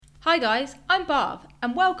Hi guys, I'm Barb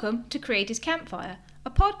and welcome to Creators Campfire,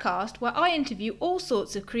 a podcast where I interview all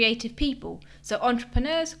sorts of creative people, so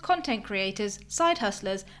entrepreneurs, content creators, side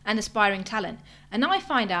hustlers and aspiring talent, and I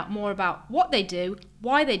find out more about what they do,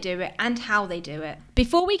 why they do it and how they do it.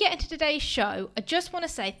 Before we get into today's show, I just want to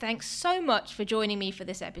say thanks so much for joining me for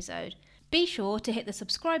this episode. Be sure to hit the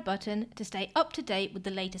subscribe button to stay up to date with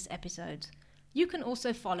the latest episodes. You can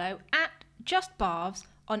also follow @JustBarbs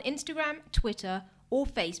on Instagram, Twitter or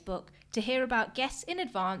Facebook to hear about guests in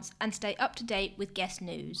advance and stay up to date with guest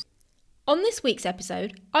news. On this week's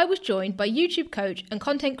episode, I was joined by YouTube coach and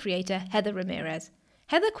content creator Heather Ramirez.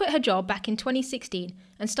 Heather quit her job back in 2016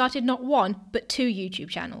 and started not one but two YouTube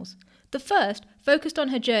channels. The first focused on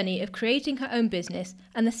her journey of creating her own business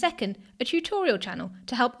and the second a tutorial channel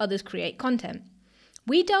to help others create content.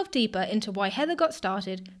 We delve deeper into why Heather got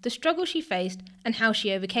started, the struggles she faced and how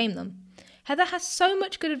she overcame them. Heather has so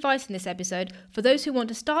much good advice in this episode for those who want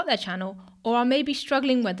to start their channel or are maybe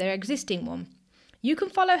struggling with their existing one. You can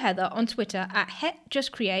follow Heather on Twitter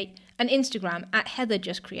 @HetJustCreate and Instagram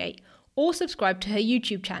 @HeatherJustCreate, or subscribe to her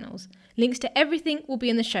YouTube channels. Links to everything will be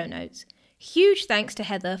in the show notes. Huge thanks to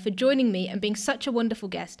Heather for joining me and being such a wonderful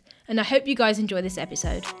guest, and I hope you guys enjoy this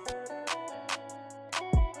episode.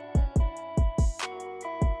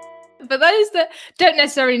 For those that don't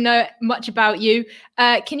necessarily know much about you,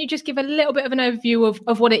 can you just give a little bit of an overview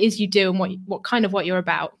of what it is you do and what you're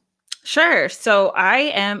about? Sure. So I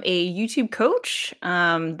am a YouTube coach.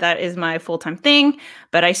 That is my full-time thing.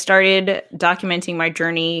 But I started documenting my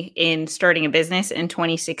journey in starting a business in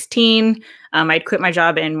 2016. I'd quit my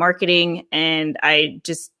job in marketing and I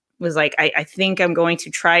just was like, I think I'm going to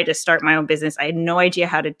try to start my own business. I had no idea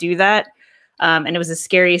how to do that. And it was the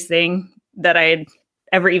scariest thing that I had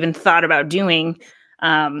ever even thought about doing.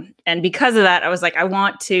 And because of that, I was like, I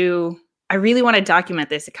really want to document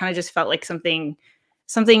this. It kind of just felt like something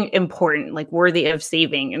important, like worthy of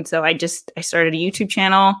saving. And so I started a YouTube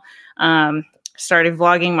channel, started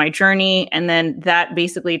vlogging my journey. And then that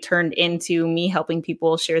basically turned into me helping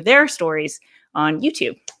people share their stories on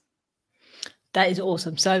YouTube. That is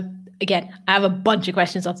awesome. So again, I have a bunch of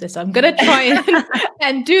questions off this. So I'm going to try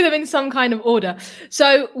and do them in some kind of order.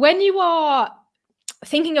 So when you are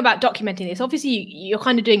thinking about documenting this, obviously you're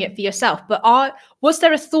kind of doing it for yourself, but was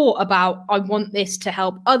there a thought about, I want this to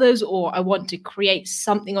help others, or I want to create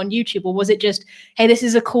something on YouTube, or was it just, hey, this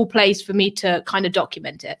is a cool place for me to kind of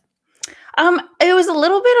document it? It was a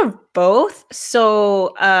little bit of both.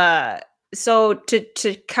 So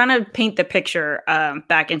to kind of paint the picture,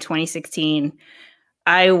 back in 2016,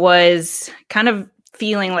 I was kind of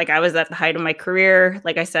feeling like I was at the height of my career.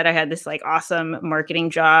 Like I said, I had this like awesome marketing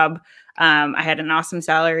job. I had an awesome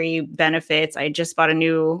salary, benefits. I just bought a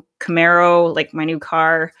new Camaro, like my new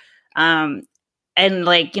car. And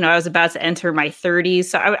like, I was about to enter my 30s.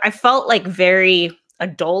 So I felt like very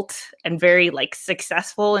adult and very like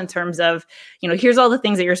successful in terms of, here's all the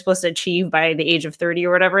things that you're supposed to achieve by the age of 30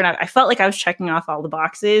 or whatever. And I felt like I was checking off all the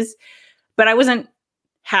boxes, but I wasn't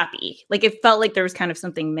happy. Like it felt like there was kind of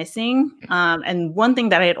something missing. And one thing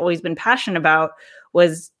that I had always been passionate about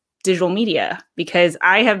was digital media, because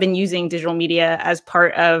I have been using digital media as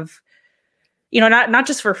part of, not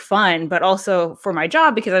just for fun, but also for my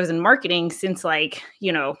job, because I was in marketing since Facebook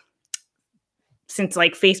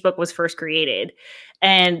was first created.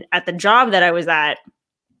 And at the job that I was at,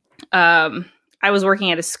 I was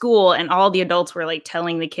working at a school and all the adults were like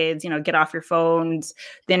telling the kids, get off your phones,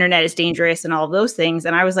 the internet is dangerous and all of those things.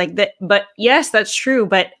 And I was like, but yes, that's true.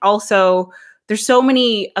 But also there's so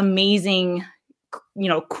many amazing,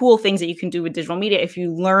 cool things that you can do with digital media if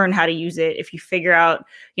you learn how to use it, if you figure out,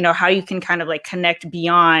 how you can kind of like connect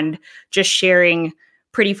beyond just sharing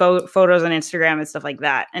pretty photos on Instagram and stuff like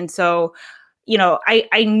that. And so,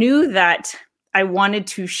 I knew that I wanted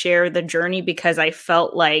to share the journey because I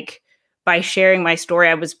felt like by sharing my story,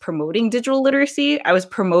 I was promoting digital literacy. I was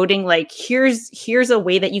promoting like, here's a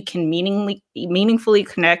way that you can meaningfully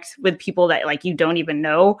connect with people that like you don't even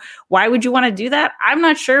know. Why would you want to do that? I'm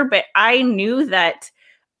not sure, but I knew that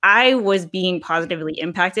I was being positively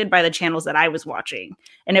impacted by the channels that I was watching.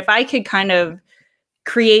 And if I could kind of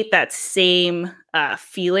create that same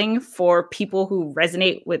feeling for people who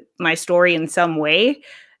resonate with my story in some way,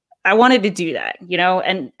 I wanted to do that,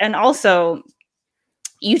 and also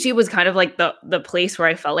YouTube was kind of like the place where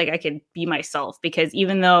I felt like I could be myself, because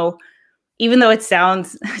even though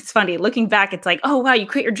it's funny looking back, it's like, oh wow, you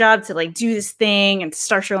quit your job to like do this thing and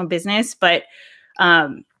start your own business. But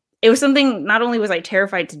it was something, not only was I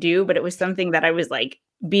terrified to do, but it was something that I was like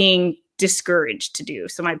being discouraged to do.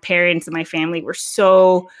 So my parents and my family were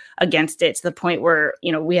so against it, to the point where,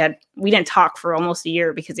 we didn't talk for almost a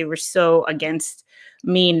year because they were so against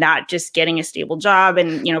me not just getting a stable job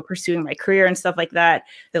and, you know, pursuing my career and stuff like that.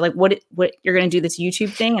 They're like, what you're going to do this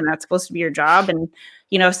YouTube thing and that's supposed to be your job. And,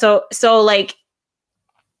 you know, so like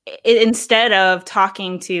instead of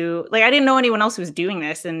talking to, like, I didn't know anyone else who was doing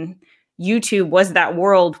this, and YouTube was that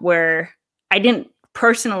world where I didn't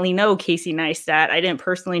personally know Casey Neistat. I didn't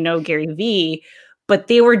personally know Gary Vee, but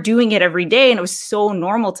they were doing it every day and it was so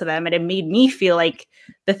normal to them. And it made me feel like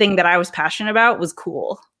the thing that I was passionate about was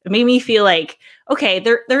cool. It made me feel like, okay,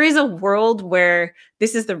 there is a world where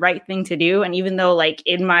this is the right thing to do. And even though like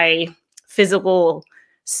in my physical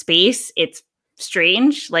space, it's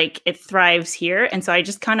strange, like it thrives here. And so I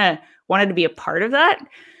just kind of wanted to be a part of that.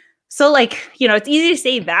 So like, you know, it's easy to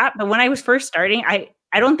say that, but when I was first starting, I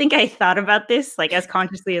don't think I thought about this like as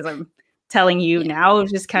consciously as I'm telling you now. It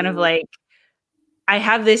was just kind of like, I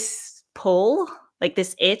have this pull, like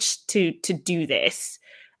this itch to do this,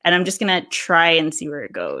 and I'm just gonna try and see where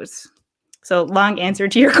it goes. So long answer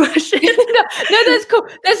to your question. no, that's cool.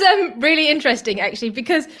 That's really interesting actually,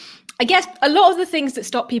 because I guess a lot of the things that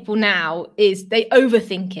stop people now is they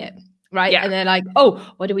overthink it. Right. Yeah. And they're like, oh,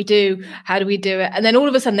 what do we do? How do we do it? And then all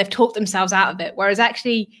of a sudden they've talked themselves out of it. Whereas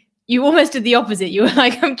actually you almost did the opposite. You were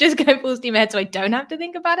like, I'm just going full steam ahead so I don't have to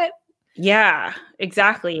think about it. Yeah,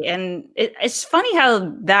 exactly. And it's funny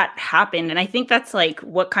how that happened. And I think that's like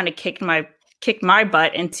what kind of kicked my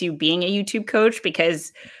butt into being a YouTube coach,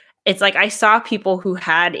 because it's like I saw people who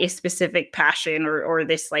had a specific passion or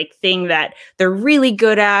this like thing that they're really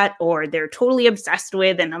good at or they're totally obsessed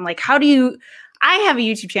with. And I'm like, I have a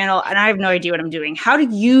YouTube channel and I have no idea what I'm doing. How do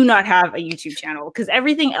you not have a YouTube channel? Because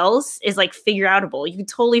everything else is like figure outable. You could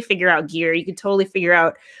totally figure out gear. You could totally figure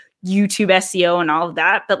out YouTube SEO and all of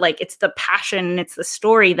that. But like, it's the passion, it's the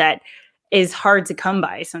story that is hard to come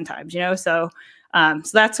by sometimes, you know? So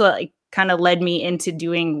that's what like kind of led me into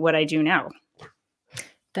doing what I do now.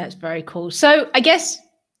 That's very cool. So I guess,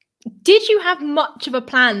 did you have much of a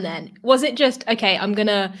plan then? Was it just, okay,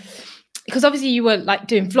 because obviously you were like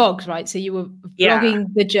doing vlogs, right? So you were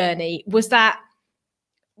vlogging the journey.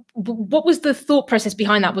 What was the thought process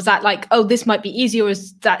behind that? Was that like, oh, this might be easier, or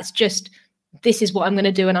is that's just, this is what I'm going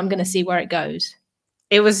to do and I'm going to see where it goes?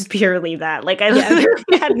 It was purely that. Like I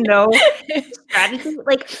literally had no strategy.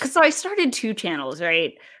 Like, so I started 2 channels,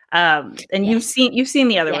 right? And you've seen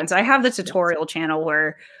the other ones. I have the tutorial channel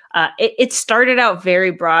where it started out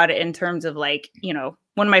very broad in terms of like, you know,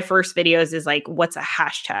 one of my first videos is like, what's a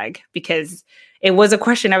hashtag? Because it was a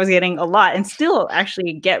question I was getting a lot and still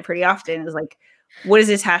actually get pretty often, is like, what is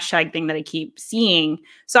this hashtag thing that I keep seeing?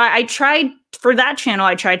 So I tried, for that channel,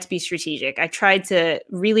 I tried to be strategic. I tried to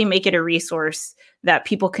really make it a resource that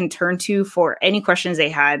people can turn to for any questions they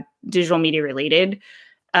had, digital media related.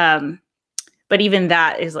 But even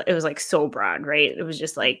that it was like so broad, right? It was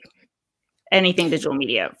just like anything digital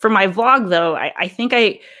media. For my vlog though, I think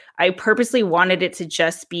I purposely wanted it to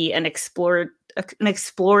just be an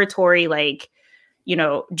exploratory, like, you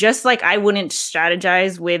know, just like I wouldn't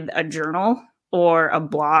strategize with a journal or a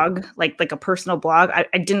blog, like a personal blog. I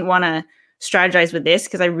didn't want to strategize with this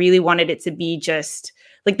because I really wanted it to be just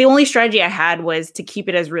like, the only strategy I had was to keep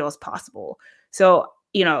it as real as possible. So,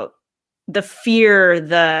 you know, the fear,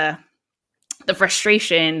 the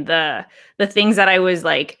frustration, the things that I was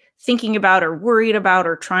like thinking about or worried about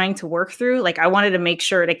or trying to work through, like I wanted to make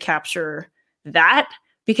sure to capture that,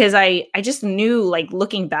 because I just knew like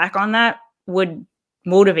looking back on that would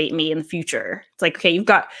motivate me in the future. It's like, okay,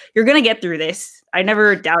 you're going to get through this. I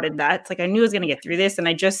never doubted that. It's like, I knew I was going to get through this. And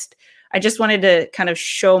I just wanted to kind of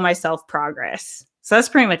show myself progress. So that's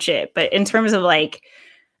pretty much it. But in terms of like,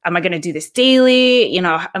 am I going to do this daily? You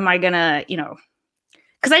know, am I going to, you know,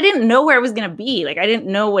 because I didn't know where I was going to be. Like, I didn't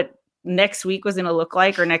know what next week was going to look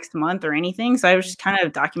like or next month or anything. So I was just kind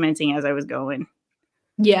of documenting as I was going.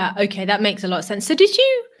 Yeah. Okay. That makes a lot of sense. So did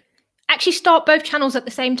you actually start both channels at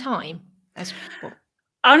the same time?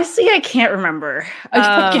 Honestly, I can't remember.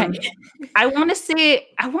 Okay. I want to say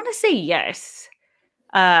yes.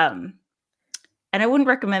 And I wouldn't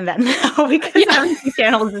recommend that now because having 2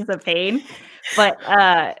 channels is a pain. But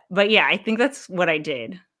yeah, I think that's what I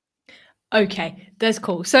did. Okay, that's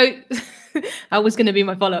cool. So that was going to be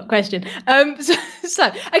my follow-up question.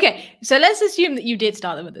 So let's assume that you did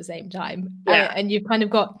start them at the same time, and you've kind of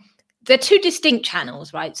got, they're 2 distinct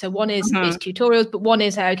channels, right? So one is tutorials, but one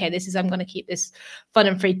is, okay, I'm going to keep this fun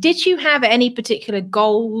and free. Did you have any particular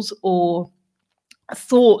goals or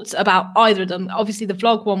thoughts about either of them? Obviously, the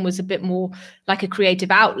vlog one was a bit more like a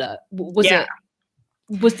creative outlet.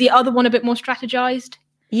 Was the other one a bit more strategized?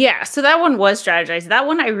 Yeah, so that one was strategized. That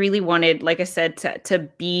one I really wanted, like I said, to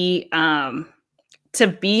be a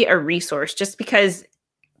resource, just because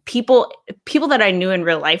people that I knew in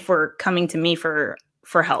real life were coming to me for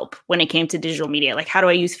for help when it came to digital media. Like, how do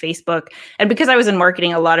I use Facebook? And because I was in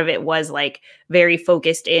marketing, a lot of it was like very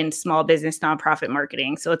focused in small business, nonprofit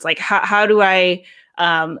marketing. So it's like, how do I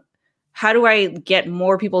get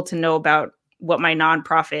more people to know about what my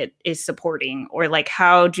nonprofit is supporting? Or like,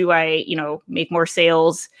 how do I, make more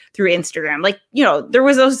sales through Instagram? Like, there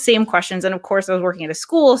was those same questions. And of course I was working at a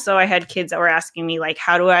school. So I had kids that were asking me like,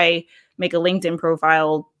 how do I make a LinkedIn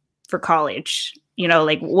profile for college?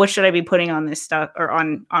 Like, what should I be putting on this stuff or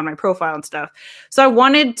on my profile and stuff? So I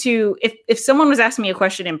wanted to, if someone was asking me a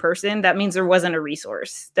question in person, that means there wasn't a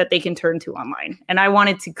resource that they can turn to online. And I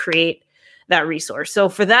wanted to create that resource. So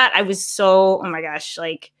for that, I was so, oh my gosh,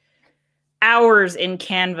 like hours in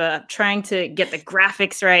Canva trying to get the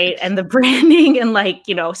graphics right and the branding and like,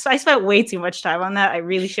 so I spent way too much time on that. I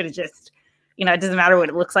really should have just, it doesn't matter what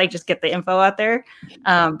it looks like, just get the info out there.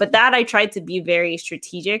 But that I tried to be very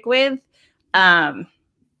strategic with.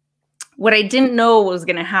 What I didn't know was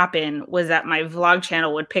going to happen was that my vlog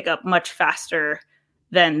channel would pick up much faster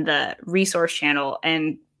than the resource channel.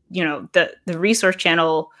 And, the resource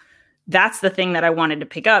channel, that's the thing that I wanted to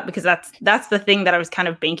pick up because that's the thing that I was kind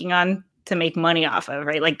of banking on to make money off of,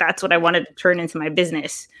 right? Like that's what I wanted to turn into my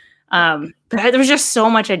business. But there was just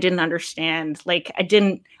so much I didn't understand. Like I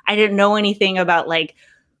didn't know anything about like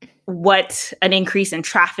what an increase in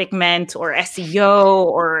traffic meant or SEO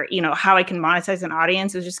or, how I can monetize an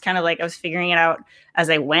audience. It was just kind of like I was figuring it out as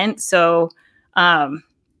I went. So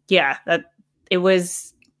that it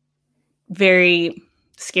was very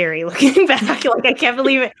scary looking back. Like I can't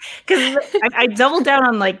believe it because I doubled down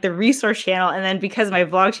on like the resource channel, and then because my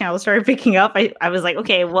vlog channel started picking up, I was like,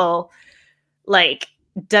 okay, well, like,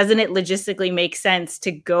 doesn't it logistically make sense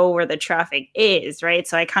to go where the traffic is, right?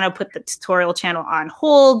 So I kind of put the tutorial channel on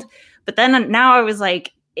hold, but then now I was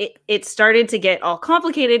like, it started to get all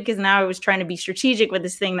complicated because now I was trying to be strategic with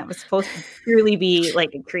this thing that was supposed to purely be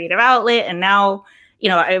like a creative outlet, and now,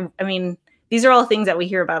 I mean. These are all things that we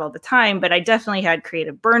hear about all the time, but I definitely had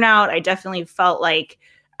creative burnout. I definitely felt like,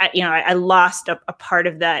 I lost a part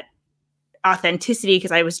of that authenticity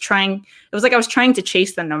because it was like I was trying to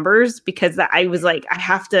chase the numbers because I was like, I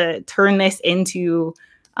have to turn this into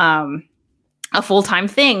a full-time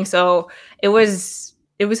thing. So it was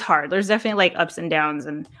hard. There's definitely like ups and downs,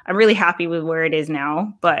 and I'm really happy with where it is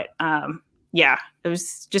now. But it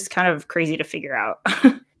was just kind of crazy to figure out.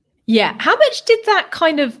 Yeah. How much did that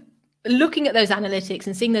kind of looking at those analytics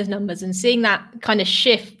and seeing those numbers and seeing that kind of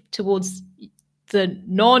shift towards the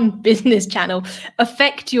non-business channel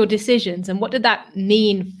affect your decisions? And what did that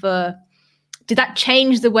mean did that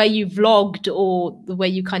change the way you vlogged or the way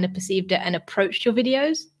you kind of perceived it and approached your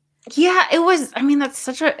videos? Yeah, it was, I mean, it's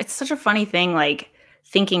such a funny thing, like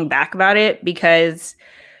thinking back about it, because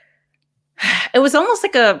it was almost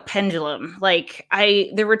like a pendulum. Like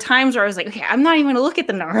there were times where I was like, okay, I'm not even gonna look at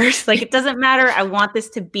the numbers. Like, it doesn't matter. I want this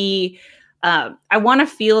to be, I want to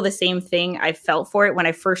feel the same thing I felt for it when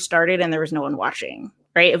I first started and there was no one watching,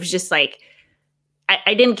 right? It was just like,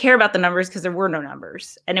 I didn't care about the numbers because there were no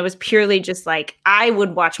numbers. And it was purely just like, I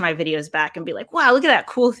would watch my videos back and be like, wow, look at that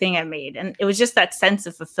cool thing I made. And it was just that sense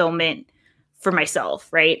of fulfillment for myself,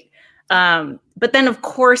 right? But then of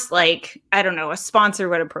course, like, I don't know, a sponsor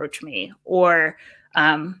would approach me, or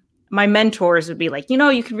my mentors would be like,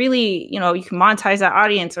 you can really, you can monetize that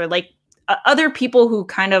audience, or like other people who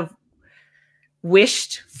kind of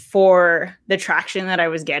wished for the traction that I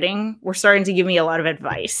was getting were starting to give me a lot of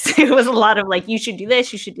advice. It was a lot of like, you should do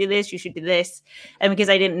this, you should do this, you should do this. And because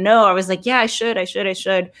I didn't know, I was like, yeah, I should.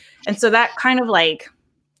 And so that kind of like,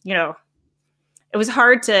 it was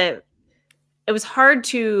hard to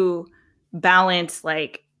balance,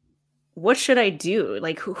 like, what should I do?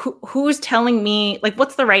 Like, who's telling me, like,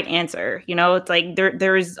 what's the right answer? It's like,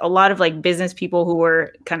 there's a lot of like business people who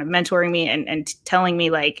were kind of mentoring me and telling me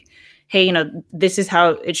like, hey, this is how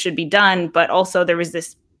it should be done. But also there was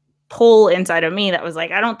this pull inside of me that was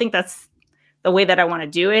like, I don't think that's the way that I want to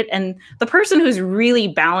do it. And the person who's really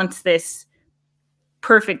balanced this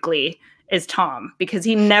perfectly is Tom, because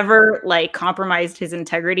he never like compromised his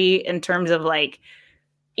integrity in terms of like,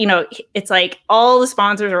 it's like all the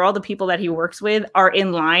sponsors or all the people that he works with are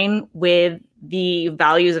in line with the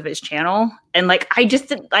values of his channel. And like,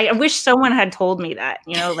 I wish someone had told me that,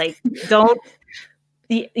 like,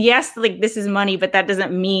 yes, like, this is money, but that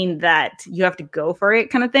doesn't mean that you have to go for it,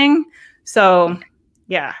 kind of thing. So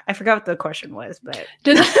yeah, I forgot what the question was, but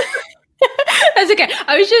that's okay.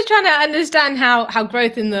 I was just trying to understand how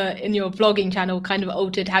growth in your vlogging channel kind of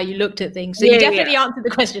altered how you looked at things. So you definitely answered the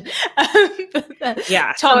question.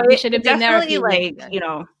 Yeah, Tom, so you should have been there. Like,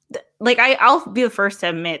 like I'll be the first to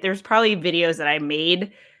admit, there's probably videos that I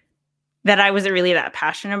made that I wasn't really that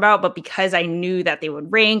passionate about, but because I knew that they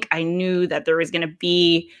would rank, I knew that there was going to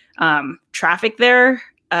be traffic there.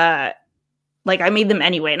 Like I made them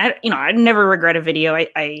anyway. And I never regret a video.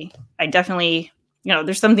 I definitely,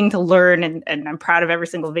 there's something to learn, and I'm proud of every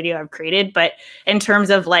single video I've created. But in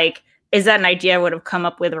terms of like, is that an idea I would have come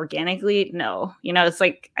up with organically? No, it's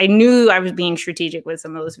like, I knew I was being strategic with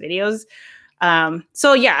some of those videos.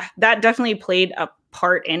 So yeah, that definitely played a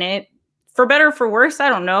part in it. For better or for worse, I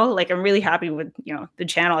don't know. Like, I'm really happy with, the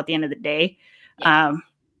channel at the end of the day. Yeah.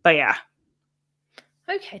 But yeah.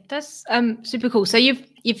 Okay, that's super cool. So you've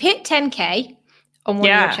hit 10K on one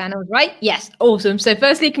of your channels, right? Yes, awesome. So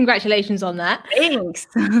firstly, congratulations on that. Thanks.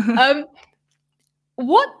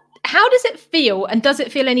 How does it feel, and does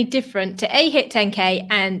it feel any different to A, hit 10K,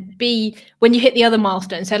 and B, when you hit the other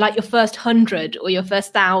milestone? So like your first 100 or your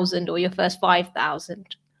first 1,000 or your first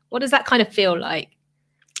 5,000? What does that kind of feel like?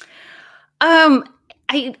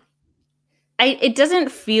 It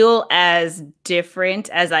doesn't feel as different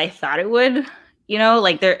as I thought it would.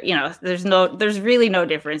 Like there's really no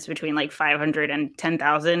difference between like 500 and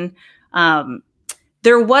 10,000.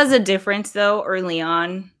 There was a difference though early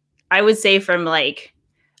on. I would say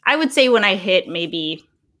when I hit maybe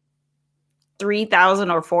 3,000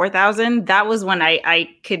 or 4,000, that was when I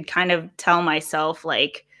could kind of tell myself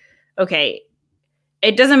like, okay,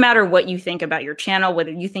 it doesn't matter what you think about your channel, whether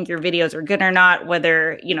you think your videos are good or not,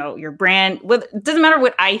 whether, your brand, it doesn't matter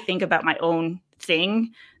what I think about my own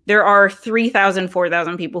thing. There are 3,000,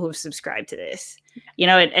 4,000 people who've subscribed to this,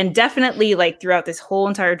 and definitely like throughout this whole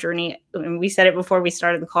entire journey, and we said it before we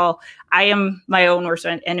started the call, I am my own worst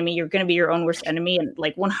enemy. You're going to be your own worst enemy. And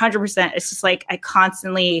like 100%, it's just like, I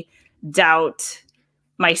constantly doubt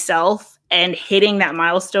myself, and hitting that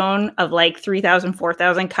milestone of like 3,000,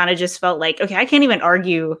 4,000 kind of just felt like, okay, I can't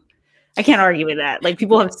argue with that. Like,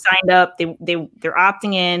 people have signed up, they're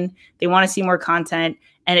opting in, they want to see more content,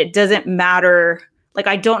 and it doesn't matter. Like,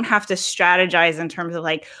 I don't have to strategize in terms of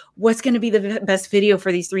like, what's going to be the best video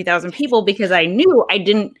for these 3,000 people, because I knew I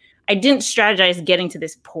didn't strategize getting to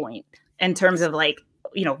this point in terms of like,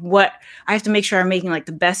 what I have to make sure I'm making like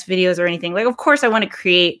the best videos or anything. Like, of course I want to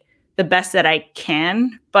create the best that I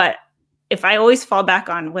can, but if I always fall back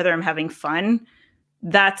on whether I'm having fun,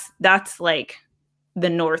 that's like the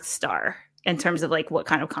North Star in terms of like what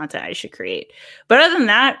kind of content I should create. But other than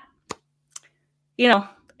that,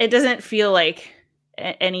 it doesn't feel like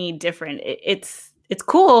any different. It's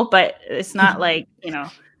cool, but it's not like,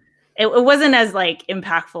 it wasn't as like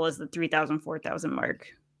impactful as the 3,000, 4,000 mark.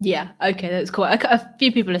 Yeah. Okay. That's cool. A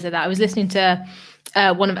few people have said that. I was listening to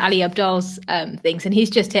one of Ali Abdaal's things, and he's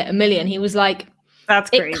just hit 1 million. He was like, that's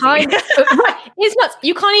crazy. Right. It's nuts.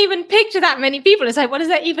 You can't even picture that many people. It's like, what does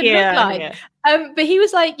that even look like? Yeah. But he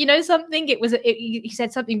was like, something. He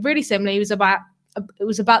said something really similar. It was about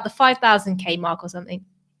the 5,000K mark or something.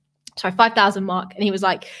 Sorry, 5,000 mark. And he was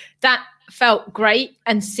like, that felt great.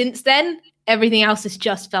 And since then, everything else has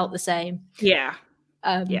just felt the same. Yeah.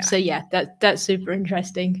 So yeah, that's super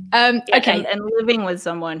interesting. Okay. And living with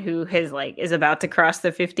someone who is about to cross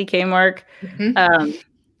the 50K mark. Mm-hmm.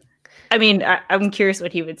 I mean, I'm curious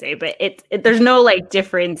what he would say, but there's no like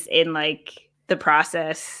difference in like the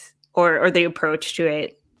process or the approach to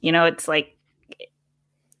it. It's like,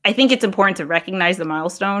 I think it's important to recognize the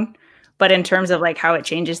milestone, but in terms of like how it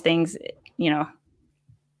changes things,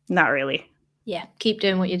 not really. Yeah. Keep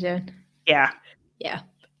doing what you're doing. Yeah. Yeah.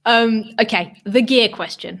 Okay. The gear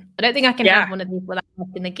question. I don't think I can have one of these without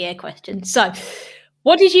asking the gear question. So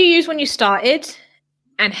what did you use when you started,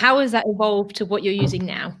 and how has that evolved to what you're using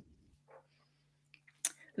now?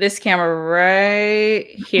 This camera right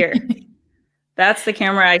here. That's the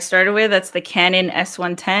camera I started with. That's the Canon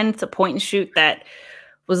S110. It's a point and shoot that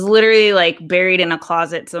was literally like buried in a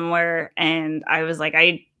closet somewhere. And I was like,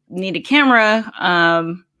 I need a camera.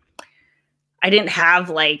 I didn't have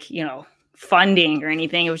like, funding or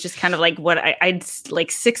anything. It was just kind of like what I'd like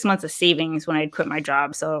 6 months of savings when I'd quit my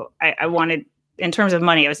job. So I wanted, in terms of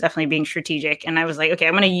money, I was definitely being strategic. And I was like, okay,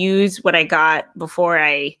 I'm going to use what I got before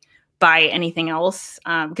I buy anything else,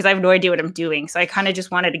 because I have no idea what I'm doing. So I kind of just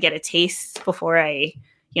wanted to get a taste before I,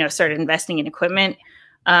 started investing in equipment.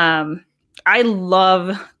 I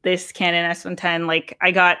love this Canon S110. Like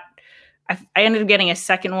I ended up getting a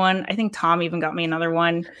second one. I think Tom even got me another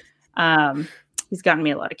one. He's gotten me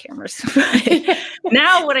a lot of cameras.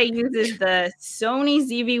 Now what I use is the Sony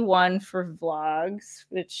ZV-1 for vlogs,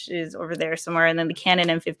 which is over there somewhere. And then the Canon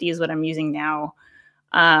M50 is what I'm using now.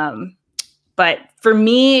 But for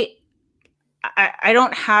me, I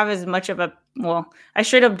don't have as much of I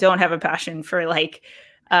straight up don't have a passion for like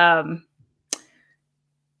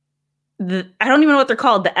I don't even know what they're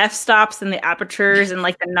called, the f-stops and the apertures and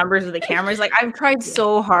like the numbers of the cameras. Like I've tried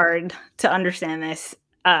so hard to understand this.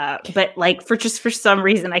 But like for some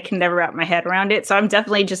reason I can never wrap my head around it. So I'm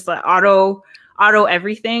definitely just like auto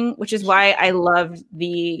everything, which is why I loved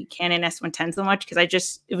the Canon S110 so much, because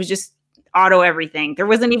it was just auto everything. There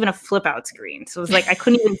wasn't even a flip out screen. So it was like I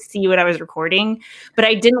couldn't even see what I was recording, but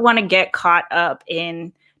I didn't want to get caught up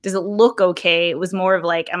in, does it look okay? It was more of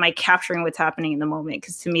like, am I capturing what's happening in the moment?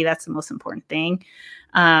 Because to me, that's the most important thing.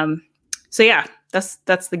 So yeah, that's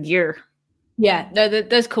the gear. Yeah, no,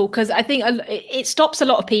 that's cool, because I think it stops a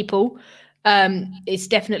lot of people. It's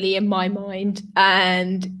definitely in my mind,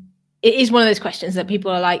 and it is one of those questions that people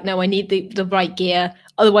are like, no, I need the right gear,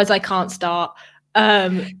 otherwise I can't start.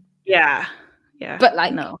 Yeah. But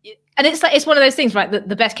like, no. And it's like, it's one of those things, right?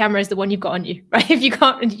 The best camera is the one you've got on you, right? If you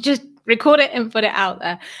can't, you just record it and put it out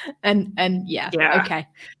there. And yeah. Okay,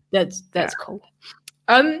 that's cool.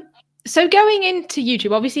 So going into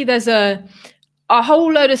YouTube, obviously there's a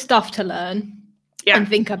whole load of stuff to learn and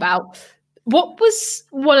think about. What was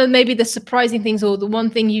one of maybe the surprising things, or the one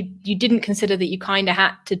thing you didn't consider that you kind of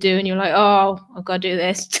had to do, and you're like, oh, I've got to do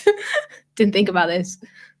this. Didn't think about this.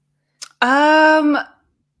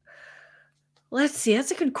 Let's see.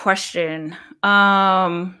 That's a good question.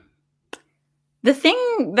 The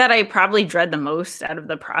thing that I probably dread the most out of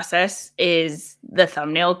the process is the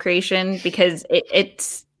thumbnail creation, because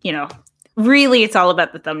it's, you know, really it's all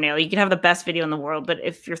about the thumbnail. You can have the best video in the world, but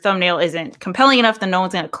if your thumbnail isn't compelling enough, then no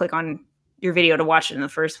one's going to click on your video to watch it in the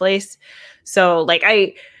first place. So like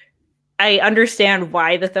I understand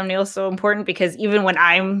why the thumbnail is so important, because even when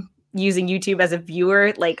I'm using YouTube as a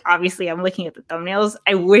viewer, like obviously I'm looking at the thumbnails.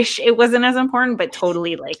 I wish it wasn't as important, but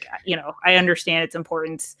totally, like, you know, I understand its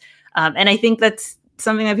importance. And I think that's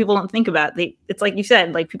something that people don't think about. It's like you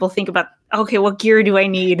said, like people think about, okay, what gear do I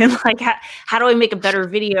need? And like, how do I make a better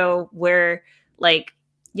video where, like,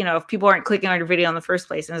 you know, if people aren't clicking on your video in the first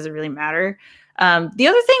place, it doesn't really matter. The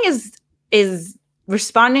other thing is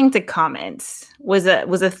responding to comments was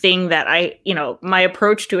a thing that my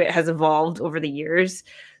approach to it has evolved over the years.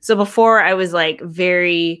 So before I was like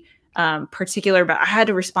very particular about, I had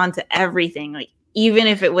to respond to everything, like even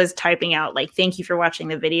if it was typing out like, thank you for watching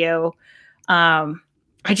the video. I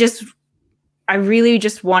really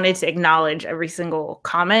just wanted to acknowledge every single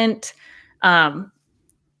comment.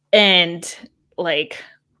 And like,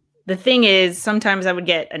 the thing is, sometimes I would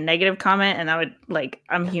get a negative comment and I would, like,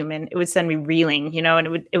 I'm human. It would send me reeling, you know,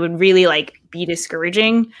 and it would really like be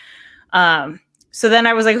discouraging. So then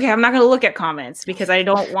I was like, okay, I'm not going to look at comments, because I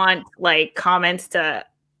don't want like comments to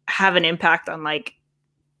have an impact on like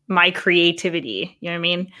my creativity. You know what I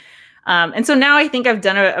mean? And so now I think I've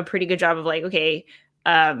done a pretty good job of like, okay,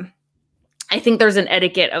 I think there's an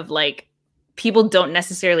etiquette of like, people don't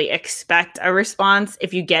necessarily expect a response.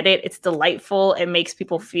 If you get it, it's delightful. It makes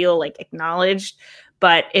people feel like acknowledged.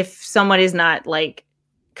 But if someone is not like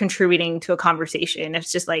contributing to a conversation,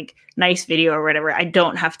 it's just like nice video or whatever, I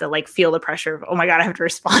don't have to like feel the pressure of, oh my God, I have to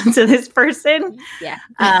respond to this person. Yeah.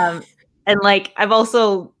 And like, I've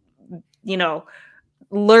also, you know,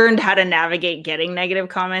 learned how to navigate getting negative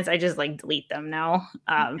comments. I just like delete them now,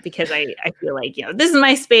 because I feel like, you know, this is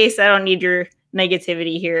my space. I don't need your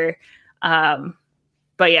negativity here.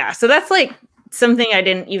 But yeah, so that's like something I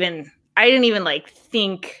didn't even like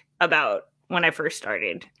think about when I first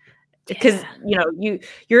started, because you know,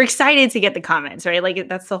 you're excited to get the comments, right? Like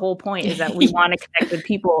that's the whole point, is that we want to connect with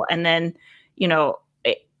people. And then, you know,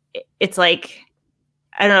 it's like,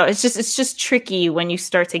 I don't know, it's just tricky when you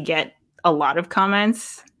start to get a lot of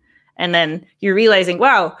comments and then you're realizing,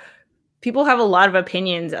 wow, people have a lot of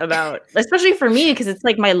opinions about, especially for me, because it's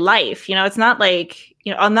like my life, you know, it's not like,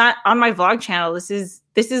 you know, on my vlog channel, this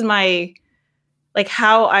is my, like,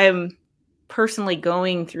 how I'm personally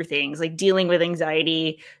going through things, like dealing with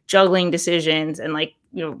anxiety, juggling decisions. And like,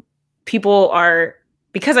 you know,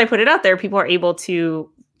 because I put it out there, people are able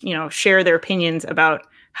to, you know, share their opinions about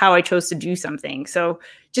how I chose to do something. So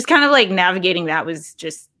just kind of like navigating that was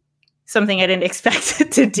just something I didn't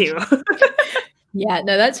expect to do. Yeah,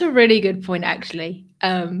 no, that's a really good point, actually.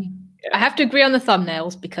 I have to agree on the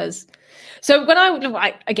thumbnails, because so when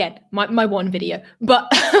again, my one video,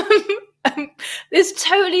 but there's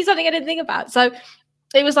totally something I didn't think about. So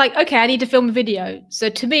it was like, okay, I need to film a video. So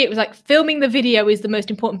to me, it was like filming the video is the most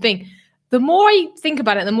important thing. The more I think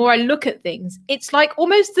about it, the more I look at things, it's like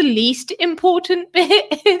almost the least important bit.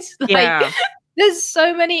 It's like, there's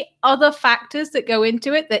so many other factors that go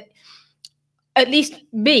into it that, at least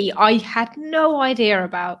me, I had no idea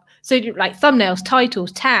about. So like thumbnails,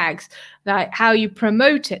 titles, tags, like how you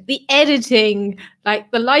promote it, the editing, like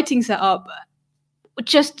the lighting setup,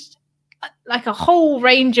 just like a whole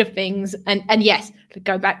range of things. And yes, to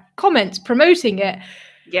go back, comments, promoting it.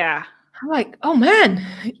 Yeah. I'm like, oh man,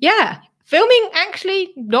 yeah. Filming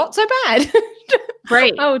actually not so bad.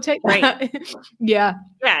 Right. I will take that. Right. Yeah.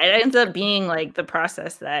 Yeah. It ends up being like the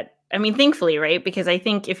process that, I mean, thankfully, right? Because I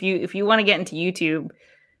think if you want to get into YouTube,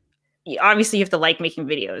 obviously you have to like making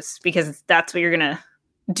videos because that's what you're going to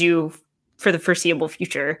do for the foreseeable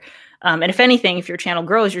future. And if anything, if your channel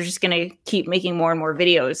grows, you're just going to keep making more and more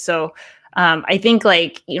videos. So I think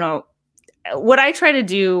like, you know, what I try to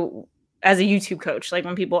do as a YouTube coach, like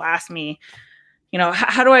when people ask me, you know,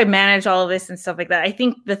 how do I manage all of this and stuff like that? I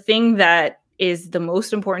think the thing that is the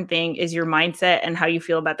most important thing is your mindset and how you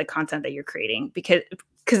feel about the content that you're creating, because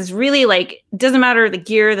it's really like, it doesn't matter the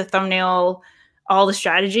gear, the thumbnail, all the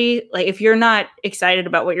strategy. Like if you're not excited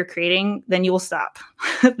about what you're creating, then you will stop.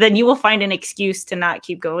 Then you will find an excuse to not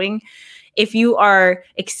keep going. If you are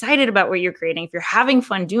excited about what you're creating, if you're having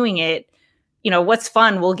fun doing it, you know, what's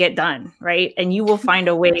fun will get done, right? And you will find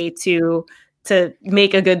a way to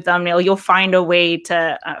make a good thumbnail. You'll find a way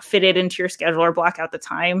to fit it into your schedule or block out the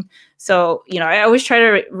time. So, you know, I always try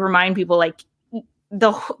to remind people like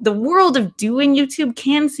the world of doing YouTube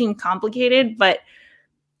can seem complicated, but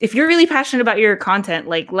if you're really passionate about your content,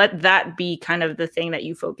 like let that be kind of the thing that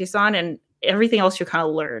you focus on, and everything else you'll kind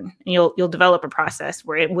of learn, and you'll develop a process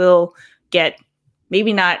where it will get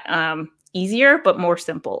maybe not easier, but more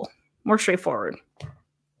simple, more straightforward.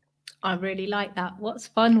 I really like that. What's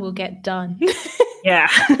fun will get done. Yeah.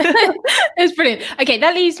 It's brilliant. Okay,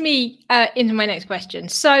 that leads me into my next question.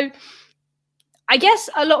 So I guess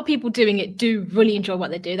a lot of people doing it do really enjoy what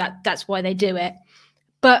they do. That's why they do it.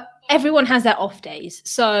 But everyone has their off days.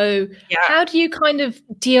 So yeah. How do you kind of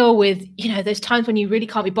deal with, you know, those times when you really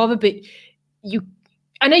can't be bothered, but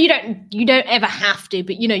I know you don't ever have to,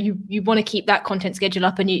 but you know, you want to keep that content schedule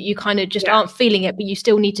up, and you kind of just aren't feeling it, but you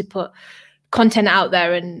still need to put content out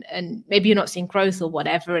there, and maybe you're not seeing growth or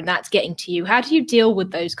whatever, and that's getting to you. How do you deal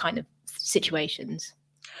with those kind of situations?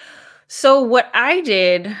 So what I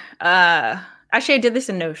did, actually I did this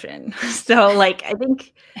in Notion. So like, I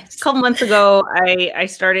think a couple months ago, I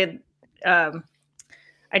started, I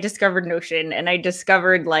discovered Notion, and I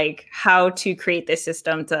discovered like how to create this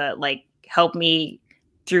system to like help me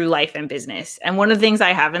through life and business. And one of the things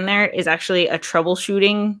I have in there is actually a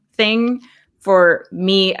troubleshooting thing for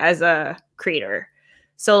me as a creator.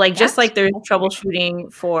 So like, just like there's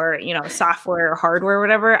troubleshooting for, you know, software or hardware or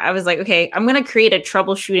whatever, I was like, okay, I'm going to create a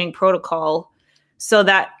troubleshooting protocol so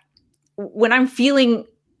that when I'm feeling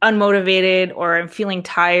unmotivated or I'm feeling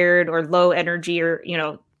tired or low energy or, you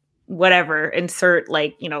know, whatever, insert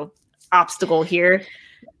like, you know, obstacle here,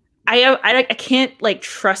 I can't like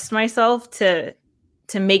trust myself to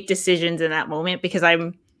make decisions in that moment because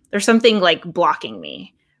there's something like blocking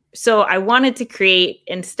me. So I wanted to create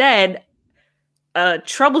instead a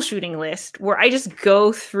troubleshooting list where I just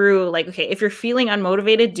go through like, okay, if you're feeling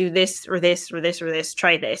unmotivated, do this or this or this or this,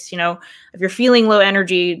 try this, you know, if you're feeling low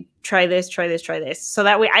energy, try this, try this, try this. So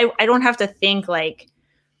that way I don't have to think like,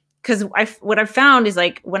 because what I've found is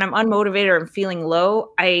like when I'm unmotivated or I'm feeling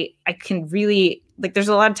low, I can really like, there's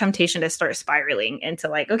a lot of temptation to start spiraling into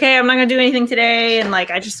like, okay, I'm not going to do anything today. And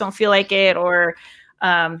like, I just don't feel like it, or,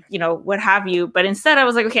 you know, what have you. But instead I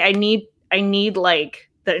was like, okay, I need like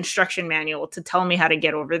the instruction manual to tell me how to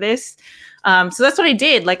get over this. So that's what I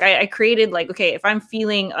did. Like I created like, okay, if I'm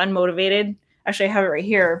feeling unmotivated, actually I have it right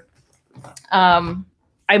here.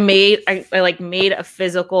 I made a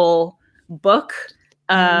physical book.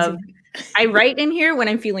 I write in here when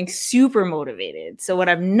I'm feeling super motivated. So when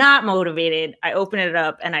I'm not motivated, I open it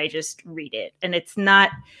up and I just read it. And it's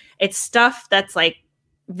stuff that's like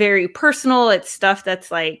very personal. It's stuff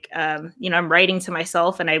that's like, you know, I'm writing to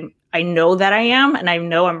myself, and I know that I am, and I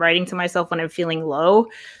know I'm writing to myself when I'm feeling low.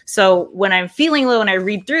 So when I'm feeling low and I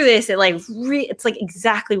read through this, it's like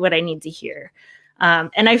exactly what I need to hear.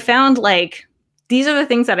 And I found like, these are the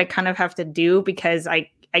things that I kind of have to do because I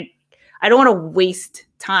don't want to waste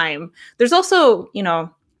time. There's also, you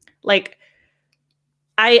know, like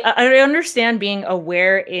I understand being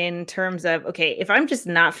aware in terms of, okay, if I'm just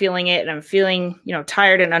not feeling it and I'm feeling, you know,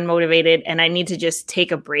 tired and unmotivated and I need to just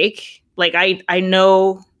take a break, like I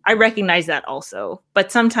know, I recognize that also.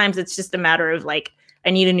 But sometimes it's just a matter of like,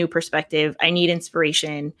 I need a new perspective. I need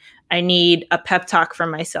inspiration. I need a pep talk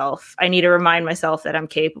from myself. I need to remind myself that I'm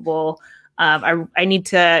capable. I need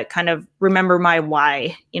to kind of remember my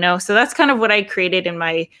why, you know? So that's kind of what I created in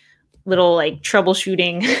my little like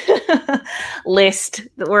troubleshooting list,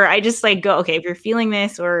 where I just like go, okay, if you're feeling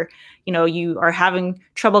this, or, you know, you are having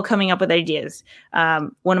trouble coming up with ideas.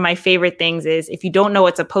 One of my favorite things is if you don't know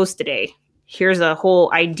what to post today, here's a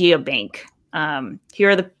whole idea bank. Here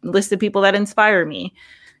are the list of people that inspire me,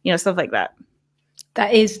 stuff like that.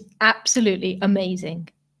 That is absolutely amazing.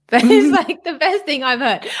 That is like the best thing I've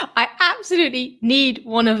heard. I absolutely need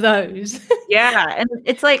one of those. Yeah. And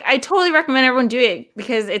it's like, I totally recommend everyone do it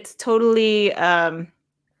because it's totally,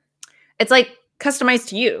 it's like customized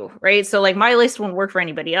to you, right? So like my list won't work for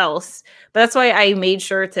anybody else, but that's why I made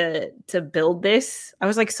sure to build this. I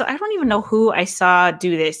was like, so I don't even know who I saw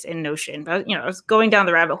do this in Notion, but I was going down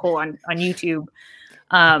the rabbit hole on YouTube.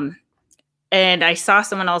 And I saw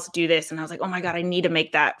someone else do this and I was like, oh my God, I need to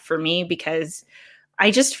make that for me because I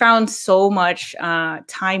just found so much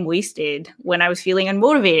time wasted when I was feeling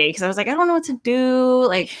unmotivated because I was like, I don't know what to do.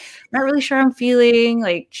 Like, I'm not really sure how I'm feeling.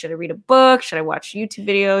 Like, should I read a book? Should I watch YouTube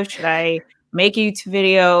videos? Should I make a YouTube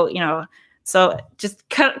video? So just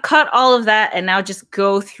cut all of that and now just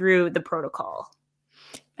go through the protocol.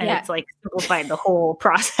 And it's like simplified the whole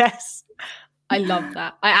process. I love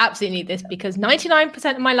that. I absolutely need this because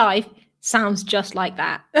 99% of my life sounds just like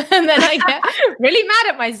that. And then I get really mad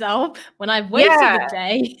at myself when I've wasted the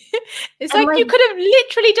day. It's like you could have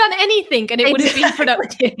literally done anything and it would have been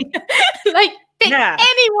productive. Like pick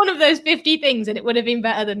any one of those 50 things and it would have been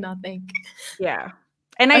better than nothing. Yeah.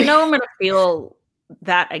 And I know I'm going to feel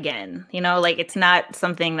that again, like it's not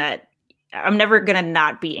something that I'm never going to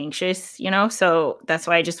not be anxious, so that's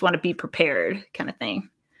why I just want to be prepared kind of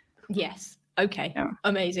thing. Yes. Okay. Yeah.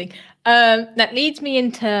 Amazing. That leads me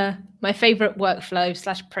into my favorite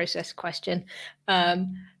workflow / process question.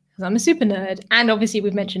 Because I'm a super nerd and obviously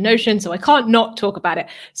we've mentioned Notion, so I can't not talk about it.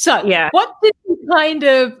 So what did the kind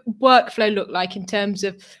of workflow look like in terms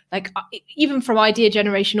of like, even from idea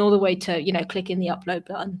generation all the way to, clicking the upload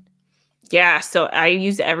button? Yeah. So I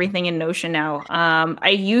use everything in Notion now. I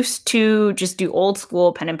used to just do old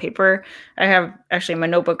school pen and paper. I have actually my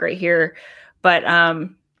notebook right here, but,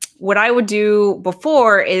 what I would do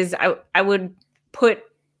before is I would put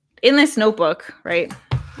in this notebook, right?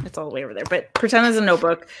 It's all the way over there, but pretend it's a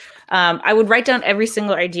notebook. I would write down every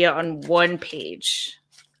single idea on one page.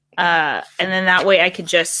 And then that way I could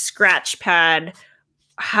just scratch pad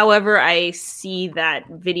however I see that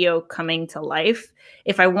video coming to life.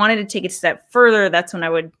 If I wanted to take it a step further, that's when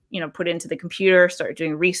I would, put it into the computer, start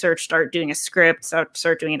doing research, start doing a script,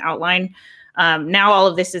 start doing an outline. Now all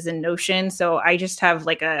of this is in Notion. So I just have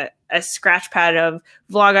like a scratch pad of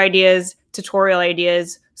vlog ideas, tutorial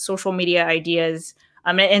ideas, social media ideas.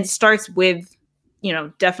 And it starts with,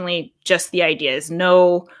 definitely just the ideas,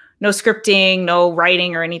 no scripting, no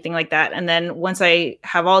writing or anything like that. And then once I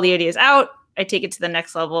have all the ideas out, I take it to the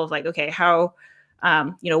next level of like, okay, how,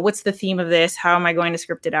 what's the theme of this? How am I going to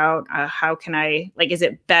script it out? How can I, like, is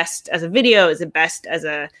it best as a video? Is it best as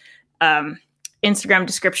a, Instagram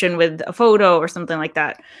description with a photo or something like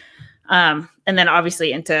that. And then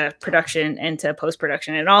obviously into production, into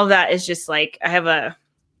post-production, and all of that is just like, I have a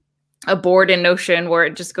board in Notion where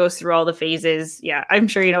it just goes through all the phases. Yeah. I'm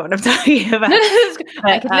sure you know what I'm talking about.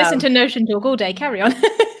 I could listen to Notion talk all day. Carry on.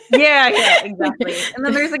 Yeah, exactly. And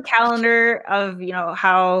then there's a calendar of,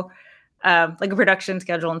 how, like a production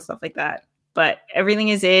schedule and stuff like that. But everything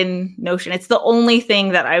is in Notion. It's the only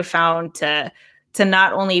thing that I've found to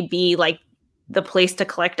not only be like the place to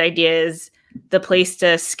collect ideas, the place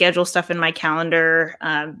to schedule stuff in my calendar,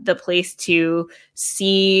 the place to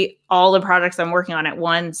see all the projects I'm working on at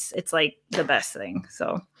once. It's like the best thing.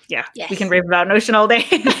 So yeah, we can rave about Notion all day.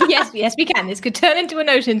 yes, we can. This could turn into a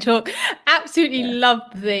Notion talk. Absolutely love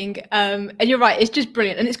the thing. And you're right, it's just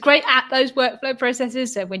brilliant. And it's great at those workflow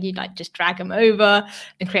processes. So when you like just drag them over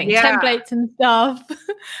and creating templates and stuff.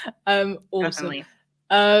 Awesome. Definitely.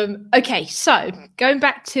 Okay, so going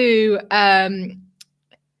back to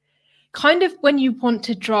kind of when you want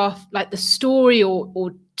to draft like the story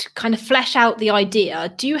or to kind of flesh out the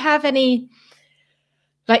idea, do you have any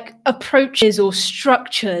like approaches or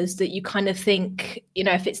structures that you kind of think,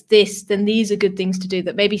 if it's this, then these are good things to do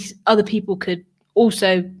that maybe other people could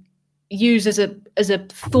also use as a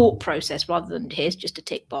thought process rather than here's just a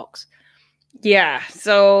tick box? Yeah.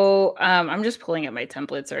 So I'm just pulling up my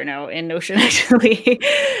templates right now in Notion actually,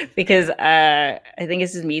 because I think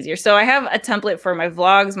this is easier. So I have a template for my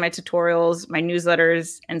vlogs, my tutorials, my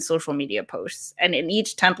newsletters, and social media posts. And in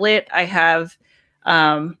each template, I have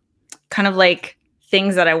kind of like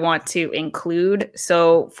things that I want to include.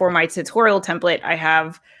 So for my tutorial template, I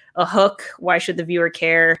have a hook. Why should the viewer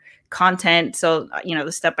care? Content. So,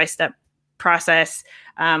 the step-by-step process,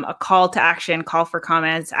 a call to action, call for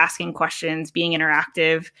comments, asking questions, being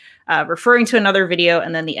interactive, referring to another video,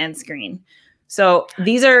 and then the end screen. So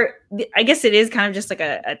these are, I guess it is kind of just like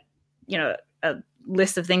a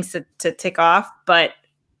list of things to tick off. But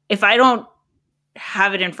if I don't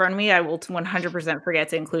have it in front of me, I will 100% forget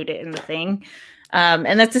to include it in the thing.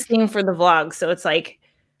 And that's the same for the vlog. So it's like,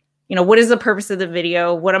 what is the purpose of the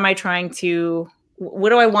video? What do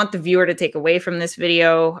I want the viewer to take away from this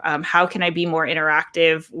video? How can I be more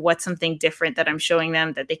interactive? What's something different that I'm showing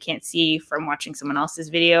them that they can't see from watching someone else's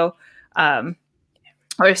video?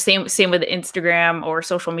 Or same with Instagram or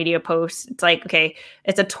social media posts. It's like, okay,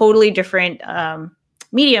 it's a totally different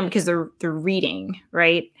medium because they're reading,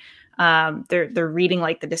 right? They're reading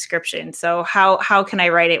like the description. So how can I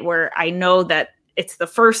write it where I know that it's the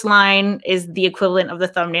first line is the equivalent of the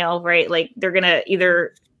thumbnail, right? Like they're gonna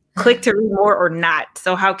either click to read more or not.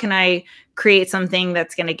 So how can I create something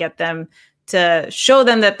that's gonna get them to show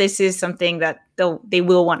them that this is something that they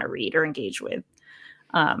will want to read or engage with?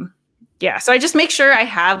 So I just make sure I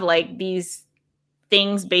have like these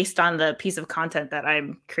things based on the piece of content that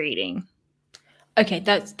I'm creating. Okay,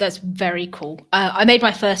 that's very cool. I made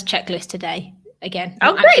my first checklist today. Again,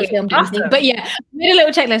 oh great, filmed anything, but yeah, I made a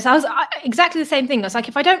little checklist. I was exactly the same thing. I was like,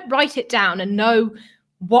 if I don't write it down and know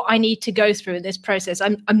what I need to go through in this process,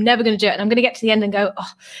 I'm never going to do it. And I'm going to get to the end and go,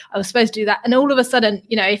 oh, I was supposed to do that. And all of a sudden,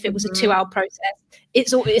 if it was a 2-hour process,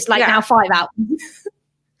 it's like now 5 hours.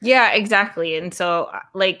 Yeah, exactly. And so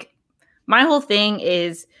like my whole thing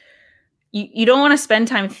is you don't want to spend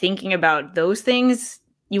time thinking about those things.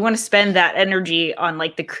 You want to spend that energy on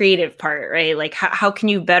like the creative part, right? Like how can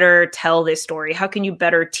you better tell this story? How can you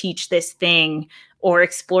better teach this thing or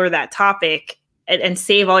explore that topic and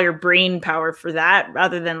save all your brain power for that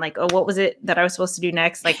rather than like, oh, what was it that I was supposed to do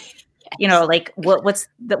next? Like, yes. Like what's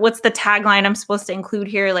the tagline I'm supposed to include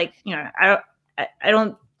here? Like, I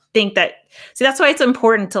don't think that, see, that's why it's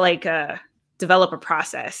important to like, develop a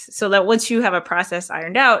process so that once you have a process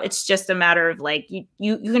ironed out, it's just a matter of like you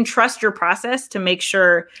can trust your process to make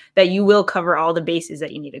sure that you will cover all the bases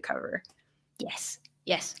that you need to cover. Yes.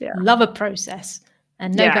 Yeah. Love a process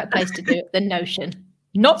and no better place to do it than Notion.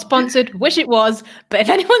 Not sponsored, wish it was, but if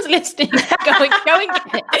anyone's listening, go and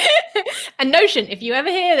get it. And Notion, if you ever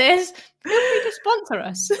hear this, feel free to sponsor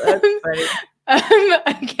us. That's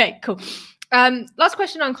funny. Okay, cool. Last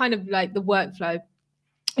question on kind of like the workflow.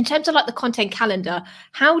 In terms of like the content calendar,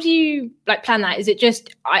 how do you like plan that? Is it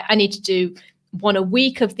just I need to do one a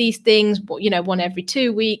week of these things, one every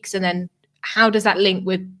 2 weeks, and then how does that link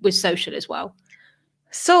with social as well?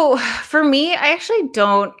 So for me, I actually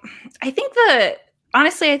don't.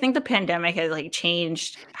 Honestly, I think the pandemic has like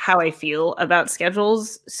changed how I feel about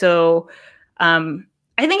schedules. So I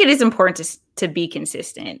think it is important to be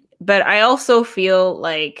consistent, but I also feel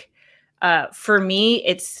like. For me,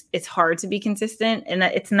 it's hard to be consistent, and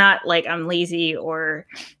that it's not like I'm lazy or,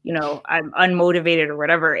 I'm unmotivated or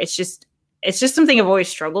whatever. It's just something I've always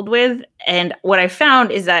struggled with. And what I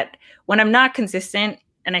found is that when I'm not consistent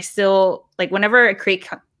and I still like, whenever I create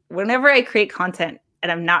content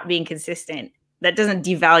and I'm not being consistent, that doesn't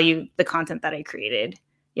devalue the content that I created.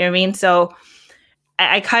 You know what I mean? So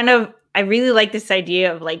I really like this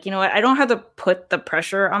idea of like, I don't have to put the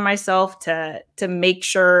pressure on myself to make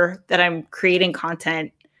sure that I'm creating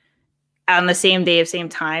content on the same day of same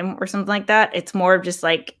time or something like that. It's more of just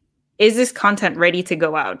like, is this content ready to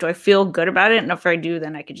go out? Do I feel good about it? And if I do,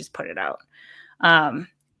 then I could just put it out.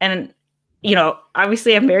 And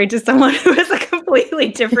obviously I'm married to someone who has a completely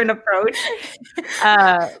different approach. But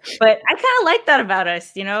I kind of like that about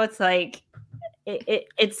us. It's like,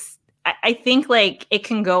 it's, I think like it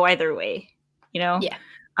can go either way, Yeah.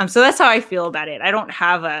 So that's how I feel about it. I don't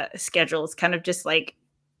have a schedule. It's kind of just like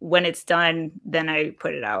when it's done, then I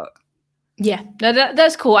put it out. Yeah, no,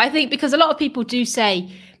 that's cool. I think because a lot of people do say,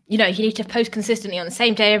 you need to post consistently on the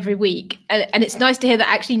same day every week. And it's nice to hear that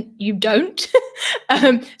actually you don't.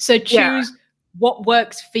 So choose what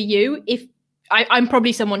works for you. If I'm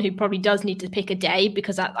probably someone who probably does need to pick a day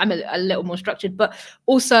because I'm a little more structured, but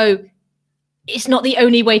also it's not the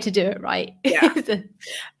only way to do it, right? Yeah.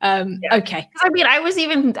 Okay. I mean, I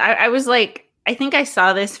was like, I think I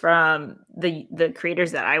saw this from the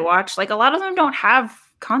creators that I watch. Like a lot of them don't have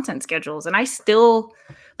content schedules, and I still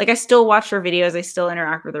watch their videos. I still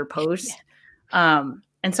interact with their posts. Yeah.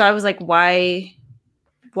 And so I was like, why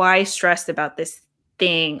stress about this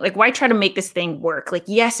thing? Like, why try to make this thing work? Like,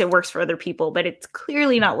 yes, it works for other people, but it's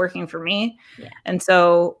clearly not working for me. Yeah. And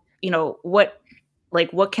so,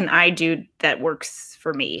 what can I do that works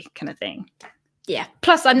for me, kind of thing. Yeah.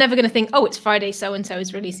 Plus, I'm never going to think, oh, it's Friday, so-and-so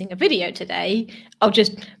is releasing a video today. I'll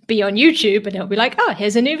just be on YouTube and it'll be like, oh,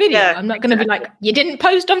 here's a new video. Yeah, I'm not going to be like, you didn't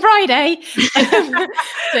post on Friday.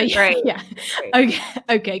 So, yeah. Right. Yeah. Right.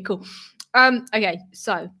 Okay, cool. Okay,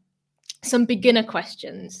 so some beginner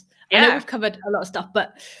questions. Yeah. I know we've covered a lot of stuff,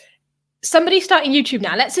 but somebody starting YouTube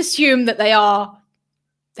now, let's assume that they are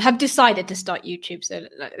have decided to start YouTube, so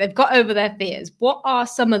like, they've got over their fears, what are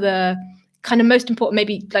some of the kind of most important,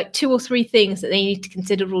 maybe like 2 or 3 things that they need to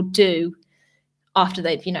consider or do after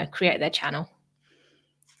they've, create their channel?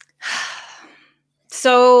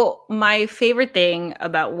 So my favorite thing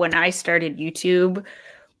about when I started YouTube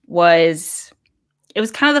was it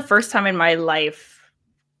was kind of the first time in my life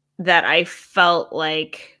that I felt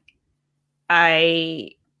like how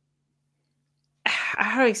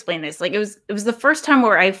do I explain this? Like it was the first time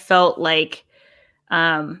where I felt like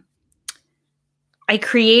I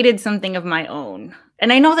created something of my own.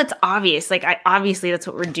 And I know that's obvious. Like obviously that's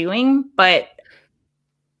what we're doing, but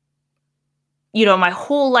my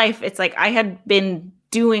whole life it's like I had been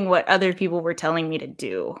doing what other people were telling me to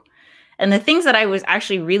do. And the things that I was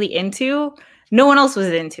actually really into, no one else was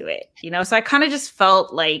into it, So I kind of just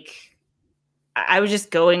felt like I was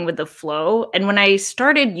just going with the flow. And when I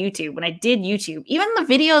started YouTube, when I did YouTube, even the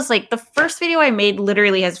videos, like the first video I made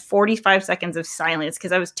literally has 45 seconds of silence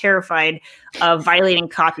because I was terrified of violating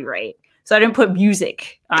copyright. So I didn't put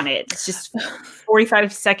music on it. It's just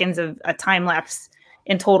 45 seconds of a time lapse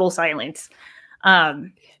in total silence.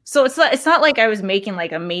 So it's not like I was making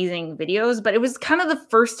like amazing videos, but it was kind of the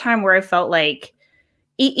first time where I felt like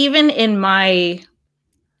even in my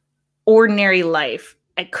ordinary life,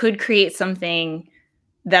 I could create something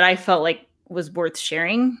that I felt like was worth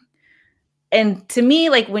sharing. And to me,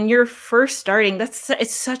 like when you're first starting,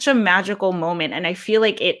 it's such a magical moment. And I feel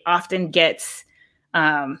like it often gets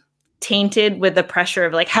tainted with the pressure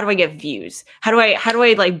of like, how do I get views? How do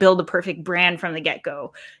I like build a perfect brand from the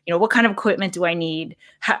get-go? What kind of equipment do I need?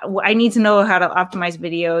 I need to know how to optimize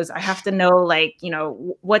videos. I have to know like,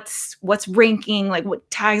 what's ranking, like what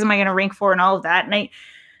tags am I going to rank for and all of that. And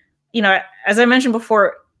as I mentioned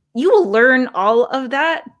before, you will learn all of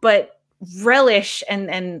that, but relish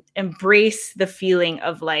and embrace the feeling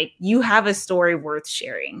of like, you have a story worth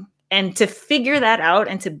sharing. And to figure that out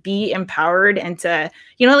and to be empowered and to,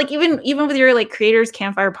 like even with your like Creators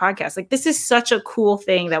Campfire podcast, like this is such a cool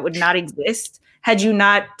thing that would not exist had you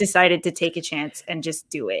not decided to take a chance and just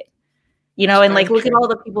do it. And like, look at all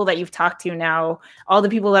the people that you've talked to now, all the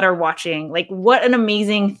people that are watching, like what an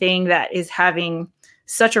amazing thing that is having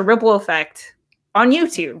such a ripple effect on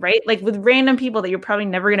YouTube, right? Like with random people that you're probably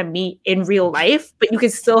never going to meet in real life, but you can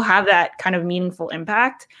still have that kind of meaningful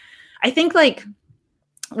impact. I think like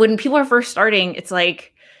when people are first starting, it's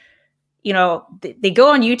like, they go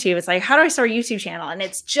on YouTube. It's like, how do I start a YouTube channel? And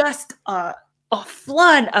it's just a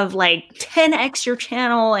flood of like 10x your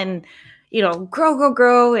channel and,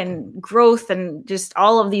 grow and growth and just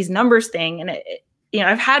all of these numbers thing. And,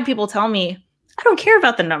 I've had people tell me, I don't care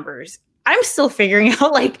about the numbers. I'm still figuring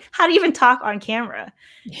out like how to even talk on camera,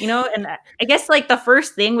 and I guess like the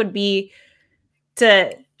first thing would be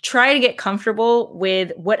to try to get comfortable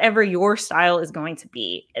with whatever your style is going to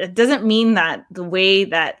be. It doesn't mean that the way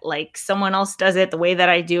that like someone else does it, the way that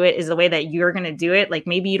I do it is the way that you're going to do it. Like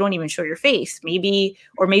maybe you don't even show your face, maybe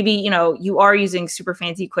you are using super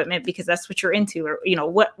fancy equipment because that's what you're into, or,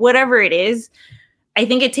 whatever it is. I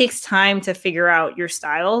think it takes time to figure out your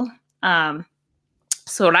style.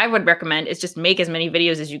 So what I would recommend is just make as many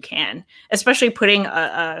videos as you can, especially putting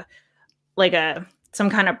some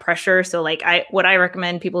kind of pressure. So like what I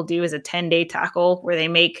recommend people do is a 10-day tackle where they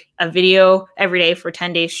make a video every day for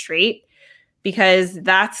 10 days straight, because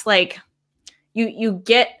that's like you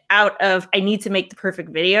get out of, I need to make the perfect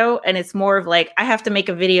video. And it's more of like, I have to make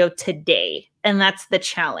a video today. And that's the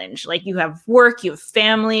challenge. Like you have work, you have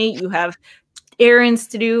family, you have errands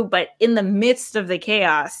to do, but in the midst of the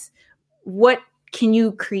chaos, what can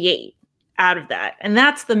you create out of that? And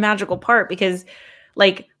that's the magical part, because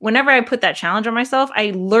like whenever I put that challenge on myself,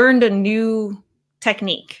 I learned a new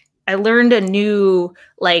technique. I learned a new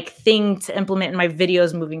like thing to implement in my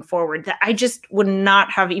videos moving forward that I just would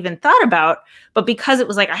not have even thought about. But because it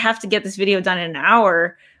was like, I have to get this video done in an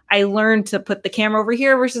hour, I learned to put the camera over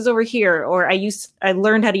here versus over here. Or I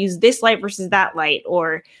learned how to use this light versus that light.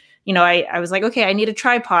 Or, I was like, okay, I need a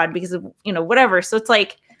tripod because of, whatever. So it's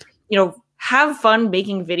like, have fun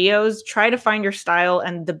making videos, try to find your style.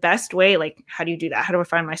 And the best way, like, how do you do that? How do I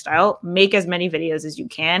find my style? Make as many videos as you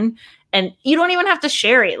can. And you don't even have to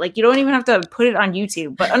share it. Like, you don't even have to put it on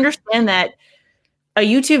YouTube, but understand that a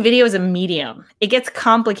YouTube video is a medium. It gets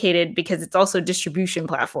complicated because it's also a distribution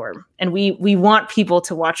platform. And we want people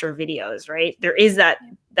to watch our videos, right? There is that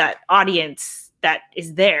audience that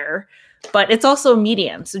is there, but it's also a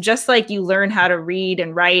medium. So just like you learn how to read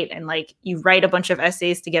and write, and like you write a bunch of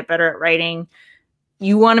essays to get better at writing,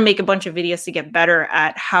 you want to make a bunch of videos to get better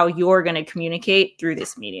at how you're going to communicate through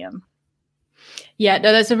this medium. Yeah,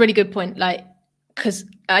 no, that's a really good point. Like, because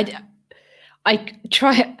I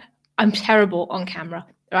try, I'm terrible on camera.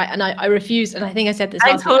 right? And I refused. And I think I said this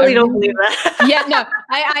I last totally week. don't believe that. Yeah, no,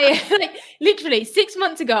 I like, literally 6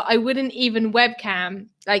 months ago, I wouldn't even webcam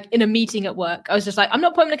like in a meeting at work. I was just like, I'm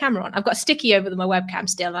not putting the camera on. I've got sticky over my webcam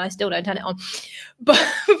still, and I still don't turn it on. But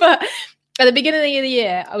at the beginning of the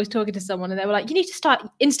year, I was talking to someone and they were like, you need to start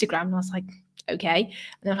Instagram. And I was like, okay.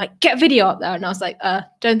 And they were like, get a video up there. And I was like,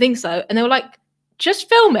 don't think so. And they were like, just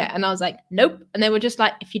film it. And I was like, nope. And they were just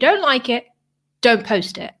like, if you don't like it, don't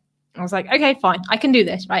post it. I was like, okay, fine. I can do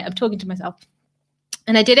this, right? I'm talking to myself.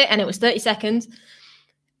 And I did it, and it was 30 seconds.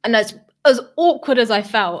 And as awkward as I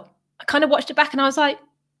felt, I kind of watched it back and I was like,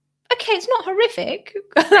 okay, it's not horrific.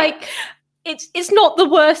 Like, it's not the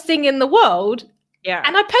worst thing in the world. Yeah.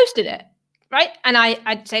 And I posted it, right? And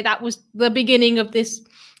I'd say that was the beginning of this,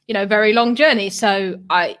 very long journey. So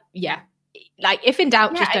like, if in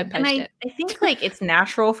doubt, just don't post it. I think like it's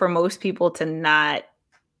natural for most people to not,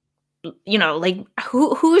 like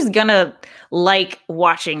who's gonna like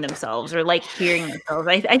watching themselves or like hearing themselves?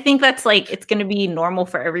 I think that's like, it's gonna be normal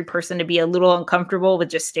for every person to be a little uncomfortable with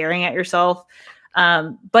just staring at yourself.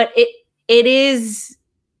 But it is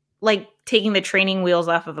like taking the training wheels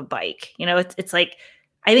off of a bike. It's like,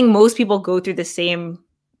 I think most people go through the same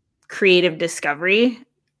creative discovery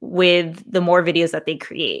with the more videos that they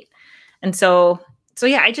create. And so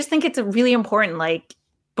yeah, I just think it's a really important, like,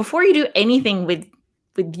 before you do anything with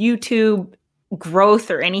YouTube growth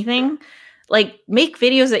or anything, like, make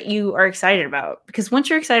videos that you are excited about, because once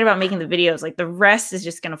you're excited about making the videos, like, the rest is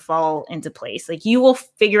just going to fall into place. Like, you will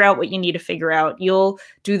figure out what you need to figure out. You'll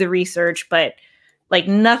do the research, but like,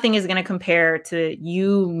 nothing is going to compare to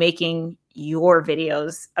you making your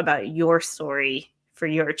videos about your story for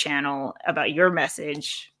your channel, about your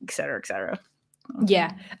message, et cetera, et cetera.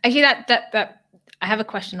 Yeah. Actually, that I have a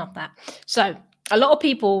question off that. So a lot of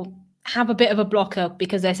people have a bit of a blocker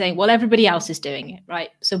because they're saying, well, everybody else is doing it, right?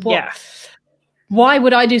 So why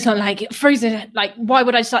would I do something like, for example, like, why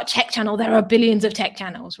would I start a tech channel? There are billions of tech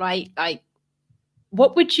channels, right? Like,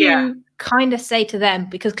 what would you kind of say to them?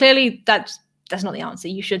 Because clearly that's not the answer.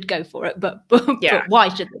 You should go for it, but why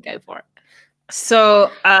should they go for it? So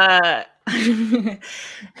I'm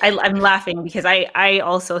laughing because I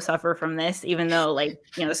also suffer from this, even though, like,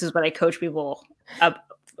 this is what I coach people up.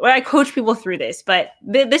 I coach people through this, but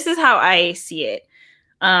this is how I see it.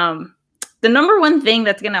 The number one thing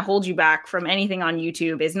that's going to hold you back from anything on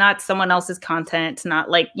YouTube is not someone else's content. It's not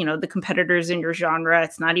like, the competitors in your genre.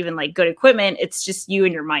 It's not even like good equipment. It's just you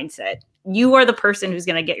and your mindset. You are the person who's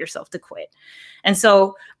going to get yourself to quit. And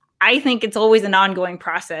so I think it's always an ongoing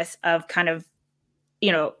process of kind of,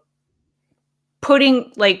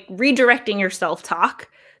 redirecting your self-talk,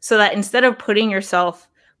 so that instead of putting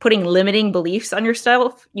limiting beliefs on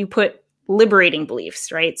yourself, you put liberating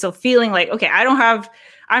beliefs, right? So feeling like, okay,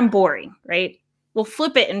 I'm boring, right? Well,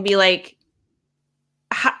 flip it and be like,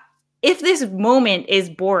 if this moment is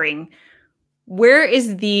boring, where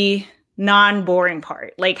is the non-boring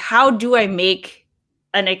part? Like, how do I make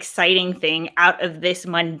an exciting thing out of this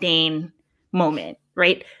mundane moment,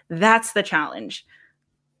 right? That's the challenge.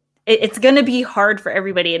 It's going to be hard for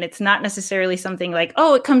everybody, and it's not necessarily something like,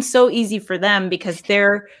 oh, it comes so easy for them because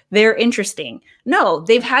they're interesting. No,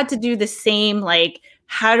 they've had to do the same, like,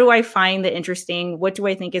 how do I find the interesting? What do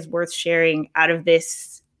I think is worth sharing out of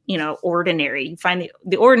this, ordinary? You find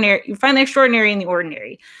the ordinary, you find the extraordinary in the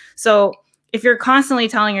ordinary. So if you're constantly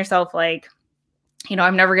telling yourself, like,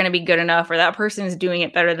 I'm never going to be good enough, or that person is doing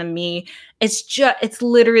it better than me, it's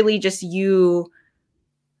literally just you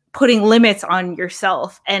putting limits on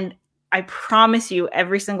yourself. And I promise you,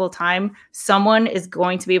 every single time, someone is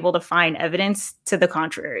going to be able to find evidence to the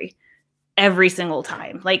contrary. Every single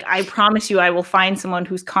time. Like, I promise you, I will find someone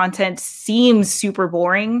whose content seems super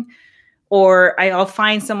boring, or I'll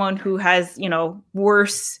find someone who has,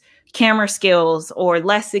 worse camera skills or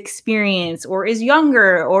less experience or is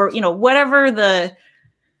younger, or, whatever the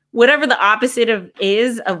opposite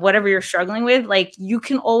of whatever you're struggling with. Like, you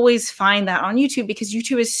can always find that on YouTube, because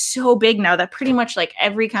YouTube is so big now that pretty much like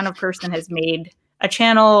every kind of person has made a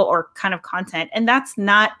channel or kind of content. And that's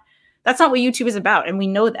not what YouTube is about. And we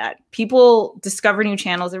know that people discover new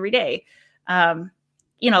channels every day.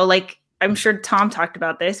 Like, I'm sure Tom talked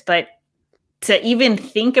about this, but to even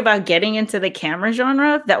think about getting into the camera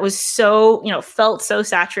genre that was so, felt so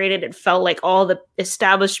saturated, it felt like all the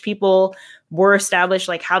established people were established.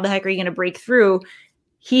 Like, how the heck are you going to break through?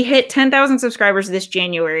 He hit 10,000 subscribers this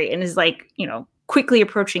January and is like, quickly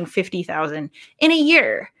approaching 50,000 in a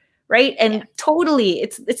year. Right. And totally,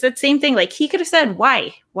 it's that same thing. Like, he could have said,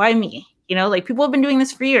 why me? Like, people have been doing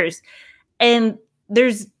this for years. And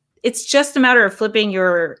it's just a matter of flipping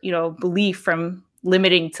your, belief from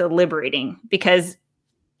limiting to liberating. Because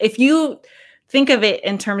if you think of it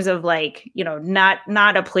in terms of like, you know,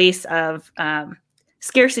 not a place of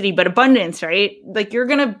scarcity, but abundance, right? Like you're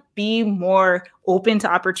going to be more open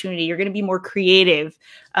to opportunity. You're going to be more creative.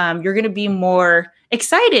 You're going to be more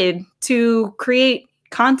excited to create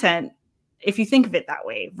content if you think of it that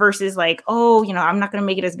way versus like, oh, you know, I'm not going to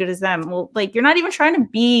make it as good as them. Well, like you're not even trying to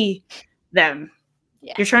be them.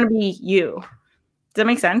 Yeah. You're trying to be you. Does that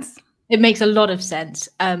make sense? It makes a lot of sense.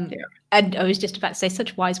 And I was just about to say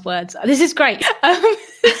such wise words. This is great.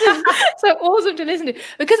 This is so awesome to listen to.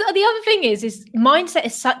 Because the other thing is mindset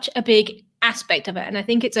is such a big aspect of it. And I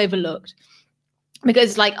think it's overlooked. Because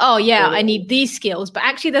it's like, oh, yeah, I need these skills. But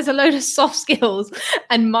actually, there's a load of soft skills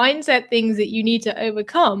and mindset things that you need to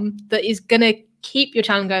overcome that is going to keep your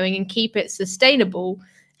channel going and keep it sustainable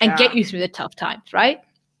and get you through the tough times, right?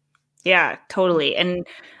 Yeah, totally. And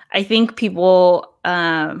I think people...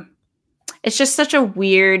 it's just such a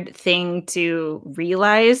weird thing to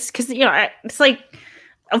realize because, you know, it's like,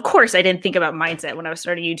 of course, I didn't think about mindset when I was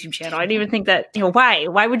starting a YouTube channel. I didn't even think that, you know, why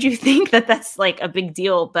would you think that that's like a big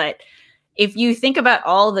deal? But if you think about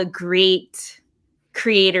all the great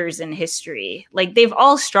creators in history, like they've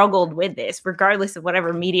all struggled with this, regardless of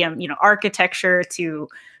whatever medium, you know, architecture to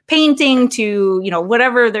painting to, you know,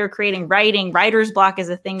 whatever they're creating, writing, writer's block is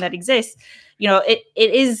a thing that exists. You know, it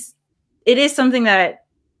is something that,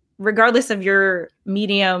 regardless of your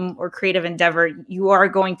medium or creative endeavor, you are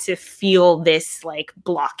going to feel this like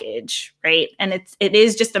blockage, right? And it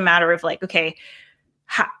is just a matter of like, okay,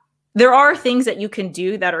 there are things that you can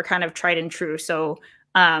do that are kind of tried and true. So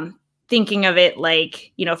thinking of it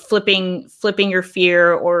like, you know, flipping your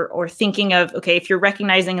fear or thinking of, okay, if you're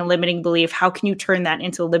recognizing a limiting belief, how can you turn that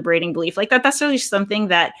into a liberating belief? Like that's really something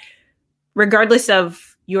that, regardless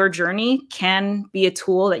of your journey, can be a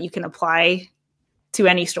tool that you can apply to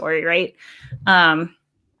any story, right?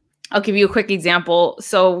 I'll give you a quick example.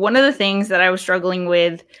 So one of the things that I was struggling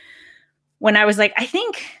with when I was like, I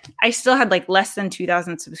think I still had like less than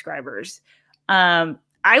 2,000 subscribers.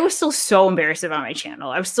 I was still so embarrassed about my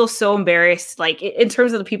channel. I was still so embarrassed, like in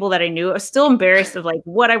terms of the people that I knew, I was still embarrassed of like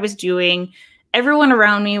what I was doing. Everyone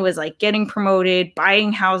around me was like getting promoted,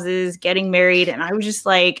 buying houses, getting married. And I was just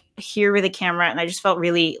like here with a camera. And I just felt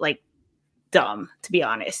really like dumb, to be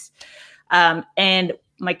honest. And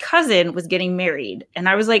my cousin was getting married and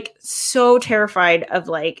I was like so terrified of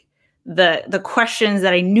like the questions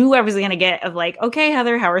that I knew I was going to get of like, okay,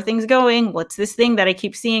 Heather, how are things going? What's this thing that I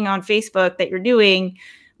keep seeing on Facebook that you're doing?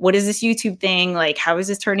 What is this YouTube thing? Like, how is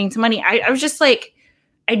this turning to money? I was just like,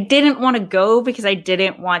 I didn't want to go because I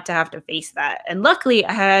didn't want to have to face that. And luckily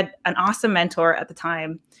I had an awesome mentor at the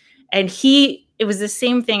time. And it was the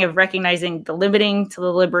same thing of recognizing the limiting to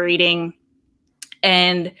the liberating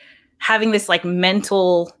and having this like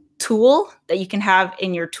mental tool that you can have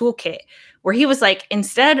in your toolkit, where he was like,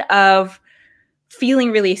 instead of feeling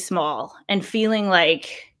really small and feeling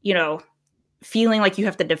like, you know, feeling like you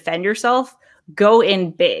have to defend yourself, go in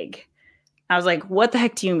big. I was like, what the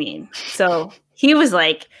heck do you mean? So he was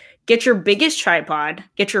like, get your biggest tripod,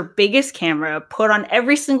 get your biggest camera, put on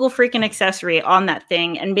every single freaking accessory on that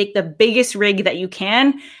thing and make the biggest rig that you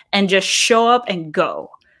can and just show up and go.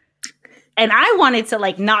 And I wanted to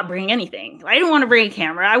like not bring anything. I didn't want to bring a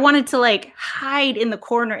camera. I wanted to like hide in the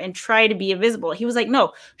corner and try to be invisible. He was like,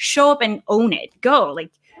 no, show up and own it. Go. Like,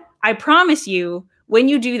 I promise you, when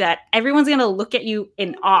you do that, everyone's going to look at you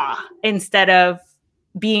in awe instead of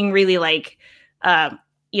being really like,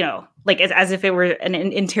 you know, like as if it were an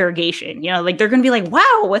interrogation, you know, like they're going to be like,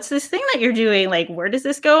 wow, what's this thing that you're doing? Like, where does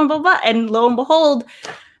this go? And blah, blah. And lo and behold,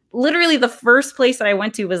 literally the first place that I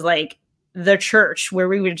went to was like the church where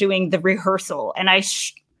we were doing the rehearsal. And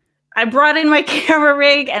I brought in my camera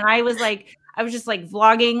rig and I was just like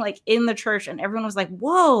vlogging like in the church and everyone was like,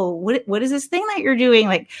 whoa, what is this thing that you're doing?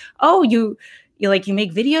 Like, oh, you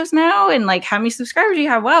make videos now and like how many subscribers do you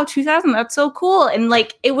have? Wow, 2,000. That's so cool. And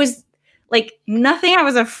like, it was like nothing I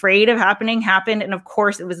was afraid of happened. And of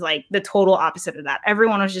course it was like the total opposite of that.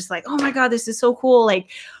 Everyone was just like, oh my God, this is so cool. Like,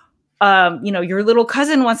 you know, your little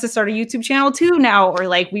cousin wants to start a YouTube channel too now, or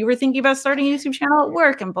like we were thinking about starting a YouTube channel at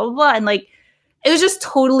work and blah, blah, blah. And like, it was just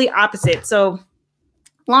totally opposite. So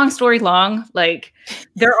long story long, like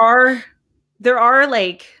there are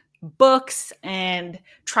like books and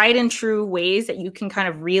tried and true ways that you can kind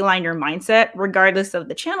of realign your mindset, regardless of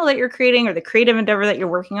the channel that you're creating or the creative endeavor that you're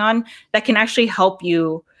working on, that can actually help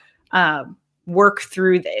you work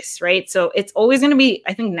through this. Right. So it's always going to be,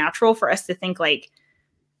 I think, natural for us to think like,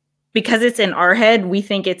 because it's in our head, we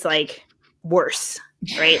think it's like worse,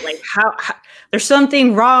 right? Like how there's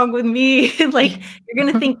something wrong with me. Like you're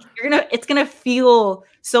going to think it's going to feel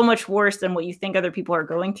so much worse than what you think other people are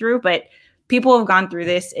going through. But people have gone through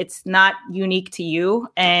this. It's not unique to you.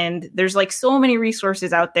 And there's like so many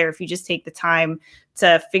resources out there if you just take the time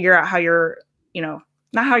to figure out how your,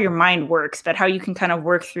 not how your mind works, but how you can kind of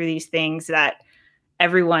work through these things that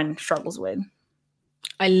everyone struggles with.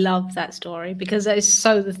 I love that story because that is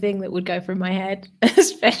so the thing that would go through my head,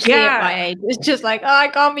 especially at my age. It's just like, I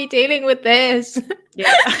can't be dealing with this.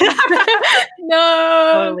 Yeah.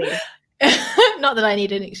 No. Totally. Not that I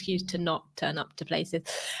need an excuse to not turn up to places.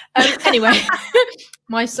 Anyway,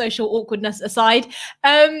 my social awkwardness aside.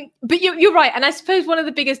 But you're right. And I suppose one of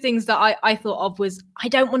the biggest things that I thought of was I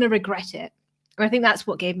don't want to regret it. And I think that's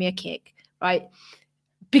what gave me a kick, right?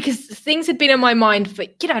 Because things had been in my mind for,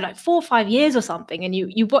 like 4 or 5 years or something. And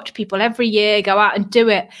you watch people every year go out and do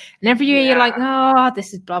it. And every year you're like, oh,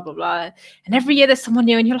 this is blah, blah, blah. And every year there's someone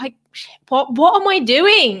new and you're like, what am I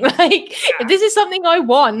doing? Like, if this is something I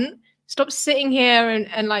want, stop sitting here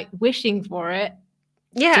and like wishing for it.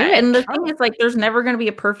 Yeah. And the thing is, like, there's never going to be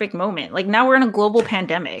a perfect moment. Like, now we're in a global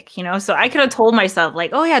pandemic, so I could have told myself like,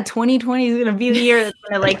 oh yeah, 2020 is going to be the year that's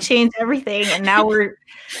going to like change everything. And now we're,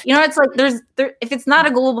 it's like, if it's not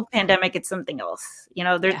a global pandemic, it's something else.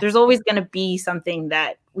 There's always going to be something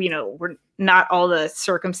that, we're not all the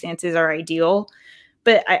circumstances are ideal,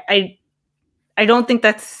 but I don't think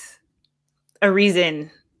that's a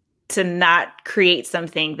reason to not create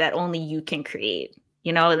something that only you can create.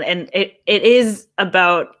 And it is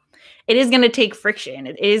going to take friction.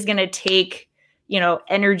 It is going to take,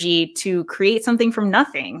 energy to create something from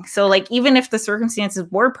nothing. So like, even if the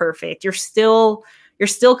circumstances were perfect, you're still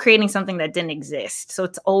creating something that didn't exist. So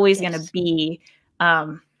it's always going to be,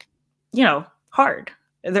 hard.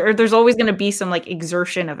 There's always going to be some like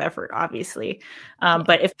exertion of effort, obviously.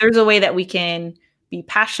 But if there's a way that we can be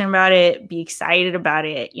passionate about it, be excited about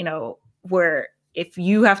it, where if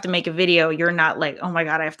you have to make a video, you're not like, oh my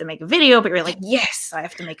God, I have to make a video, but you're like, yes, I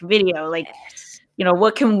have to make a video. Like,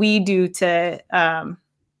 what can we do to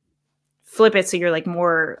flip it so you're like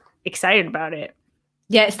more excited about it?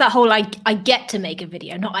 Yeah, it's that whole like, I get to make a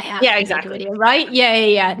video, not I have to make a video, right?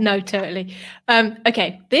 Yeah. No, totally.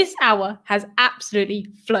 Okay, this hour has absolutely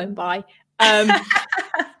flown by. Guys,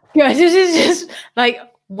 this is just like,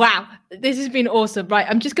 wow, this has been awesome. Right,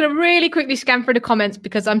 I'm just going to really quickly scan through the comments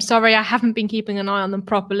because I'm sorry I haven't been keeping an eye on them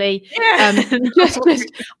properly. Just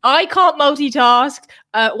I can't multitask.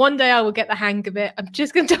 One day I will get the hang of it. I'm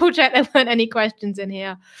just going to double check there weren't any questions in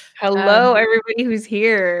here. Hello, everybody who's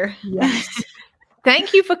here. Yes.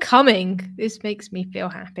 Thank you for coming. This makes me feel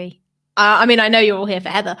happy. I mean, I know you're all here for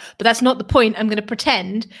Heather, but that's not the point. I'm going to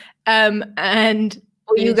pretend. And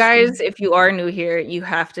you guys, if you are new here, you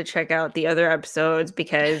have to check out the other episodes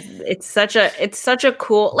because it's such a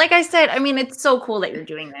cool, like I said, I mean, it's so cool that you're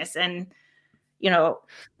doing this. And, the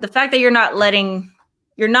fact that you're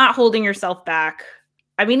not holding yourself back.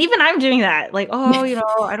 I mean, even I'm doing that. Like,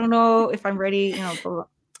 oh, I don't know if I'm ready, blah, blah.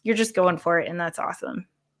 You're just going for it. And that's awesome.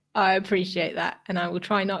 I appreciate that. And I will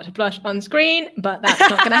try not to blush on screen, but that's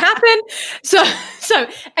not going to happen. So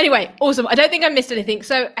anyway, awesome. I don't think I missed anything.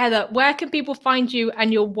 So Heather, where can people find you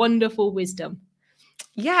and your wonderful wisdom?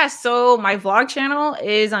 Yeah, so my vlog channel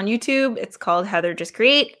is on YouTube. It's called Heather Just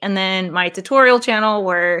Create. And then my tutorial channel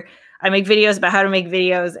where I make videos about how to make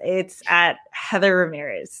videos, it's at Heather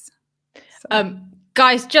Ramirez. So.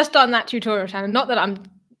 Guys, just on that tutorial channel, not that I'm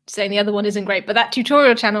saying the other one isn't great, but that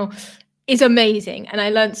tutorial channel is amazing. And I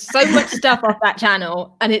learned so much stuff off that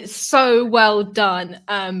channel and it's so well done.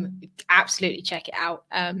 Absolutely check it out.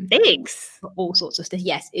 Thanks. All sorts of stuff.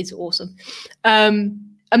 Yes, it's awesome.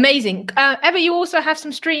 Amazing. Eva, you also have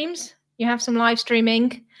some streams. You have some live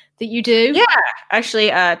streaming that you do. Yeah, actually,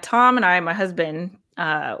 Tom and I, my husband,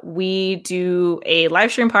 we do a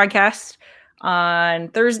live stream podcast on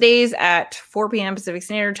Thursdays at 4 p.m. Pacific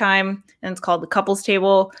Standard Time. And it's called The Couples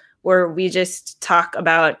Table, where we just talk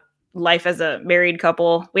about life as a married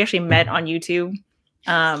couple. We actually met on YouTube.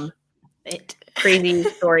 Crazy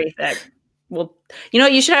story that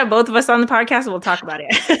you should have both of us on the podcast and we'll talk about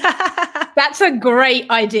it. That's a great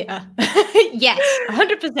idea. Yes,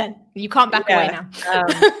 100%. You can't back away now.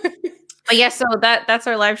 But yeah, so that's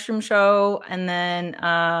our live stream show. And then,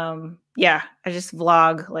 I just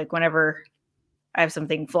vlog like whenever I have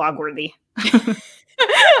something vlog worthy.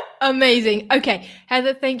 Amazing. Okay,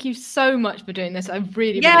 Heather, thank you so much for doing this. I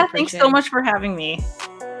really appreciate it. Thanks so much for having me.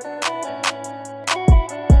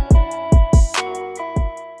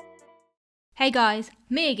 Hey guys,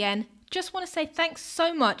 me again. Just want to say thanks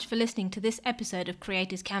so much for listening to this episode of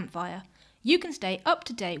Creators Campfire. You can stay up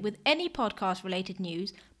to date with any podcast related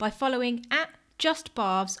news by following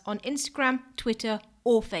 @JustBarves on Instagram, Twitter,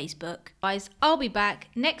 or Facebook. Guys, I'll be back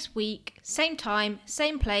next week, same time,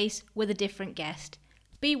 same place, with a different guest.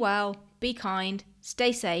 Be well, be kind,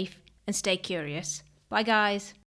 stay safe, and stay curious. Bye, guys.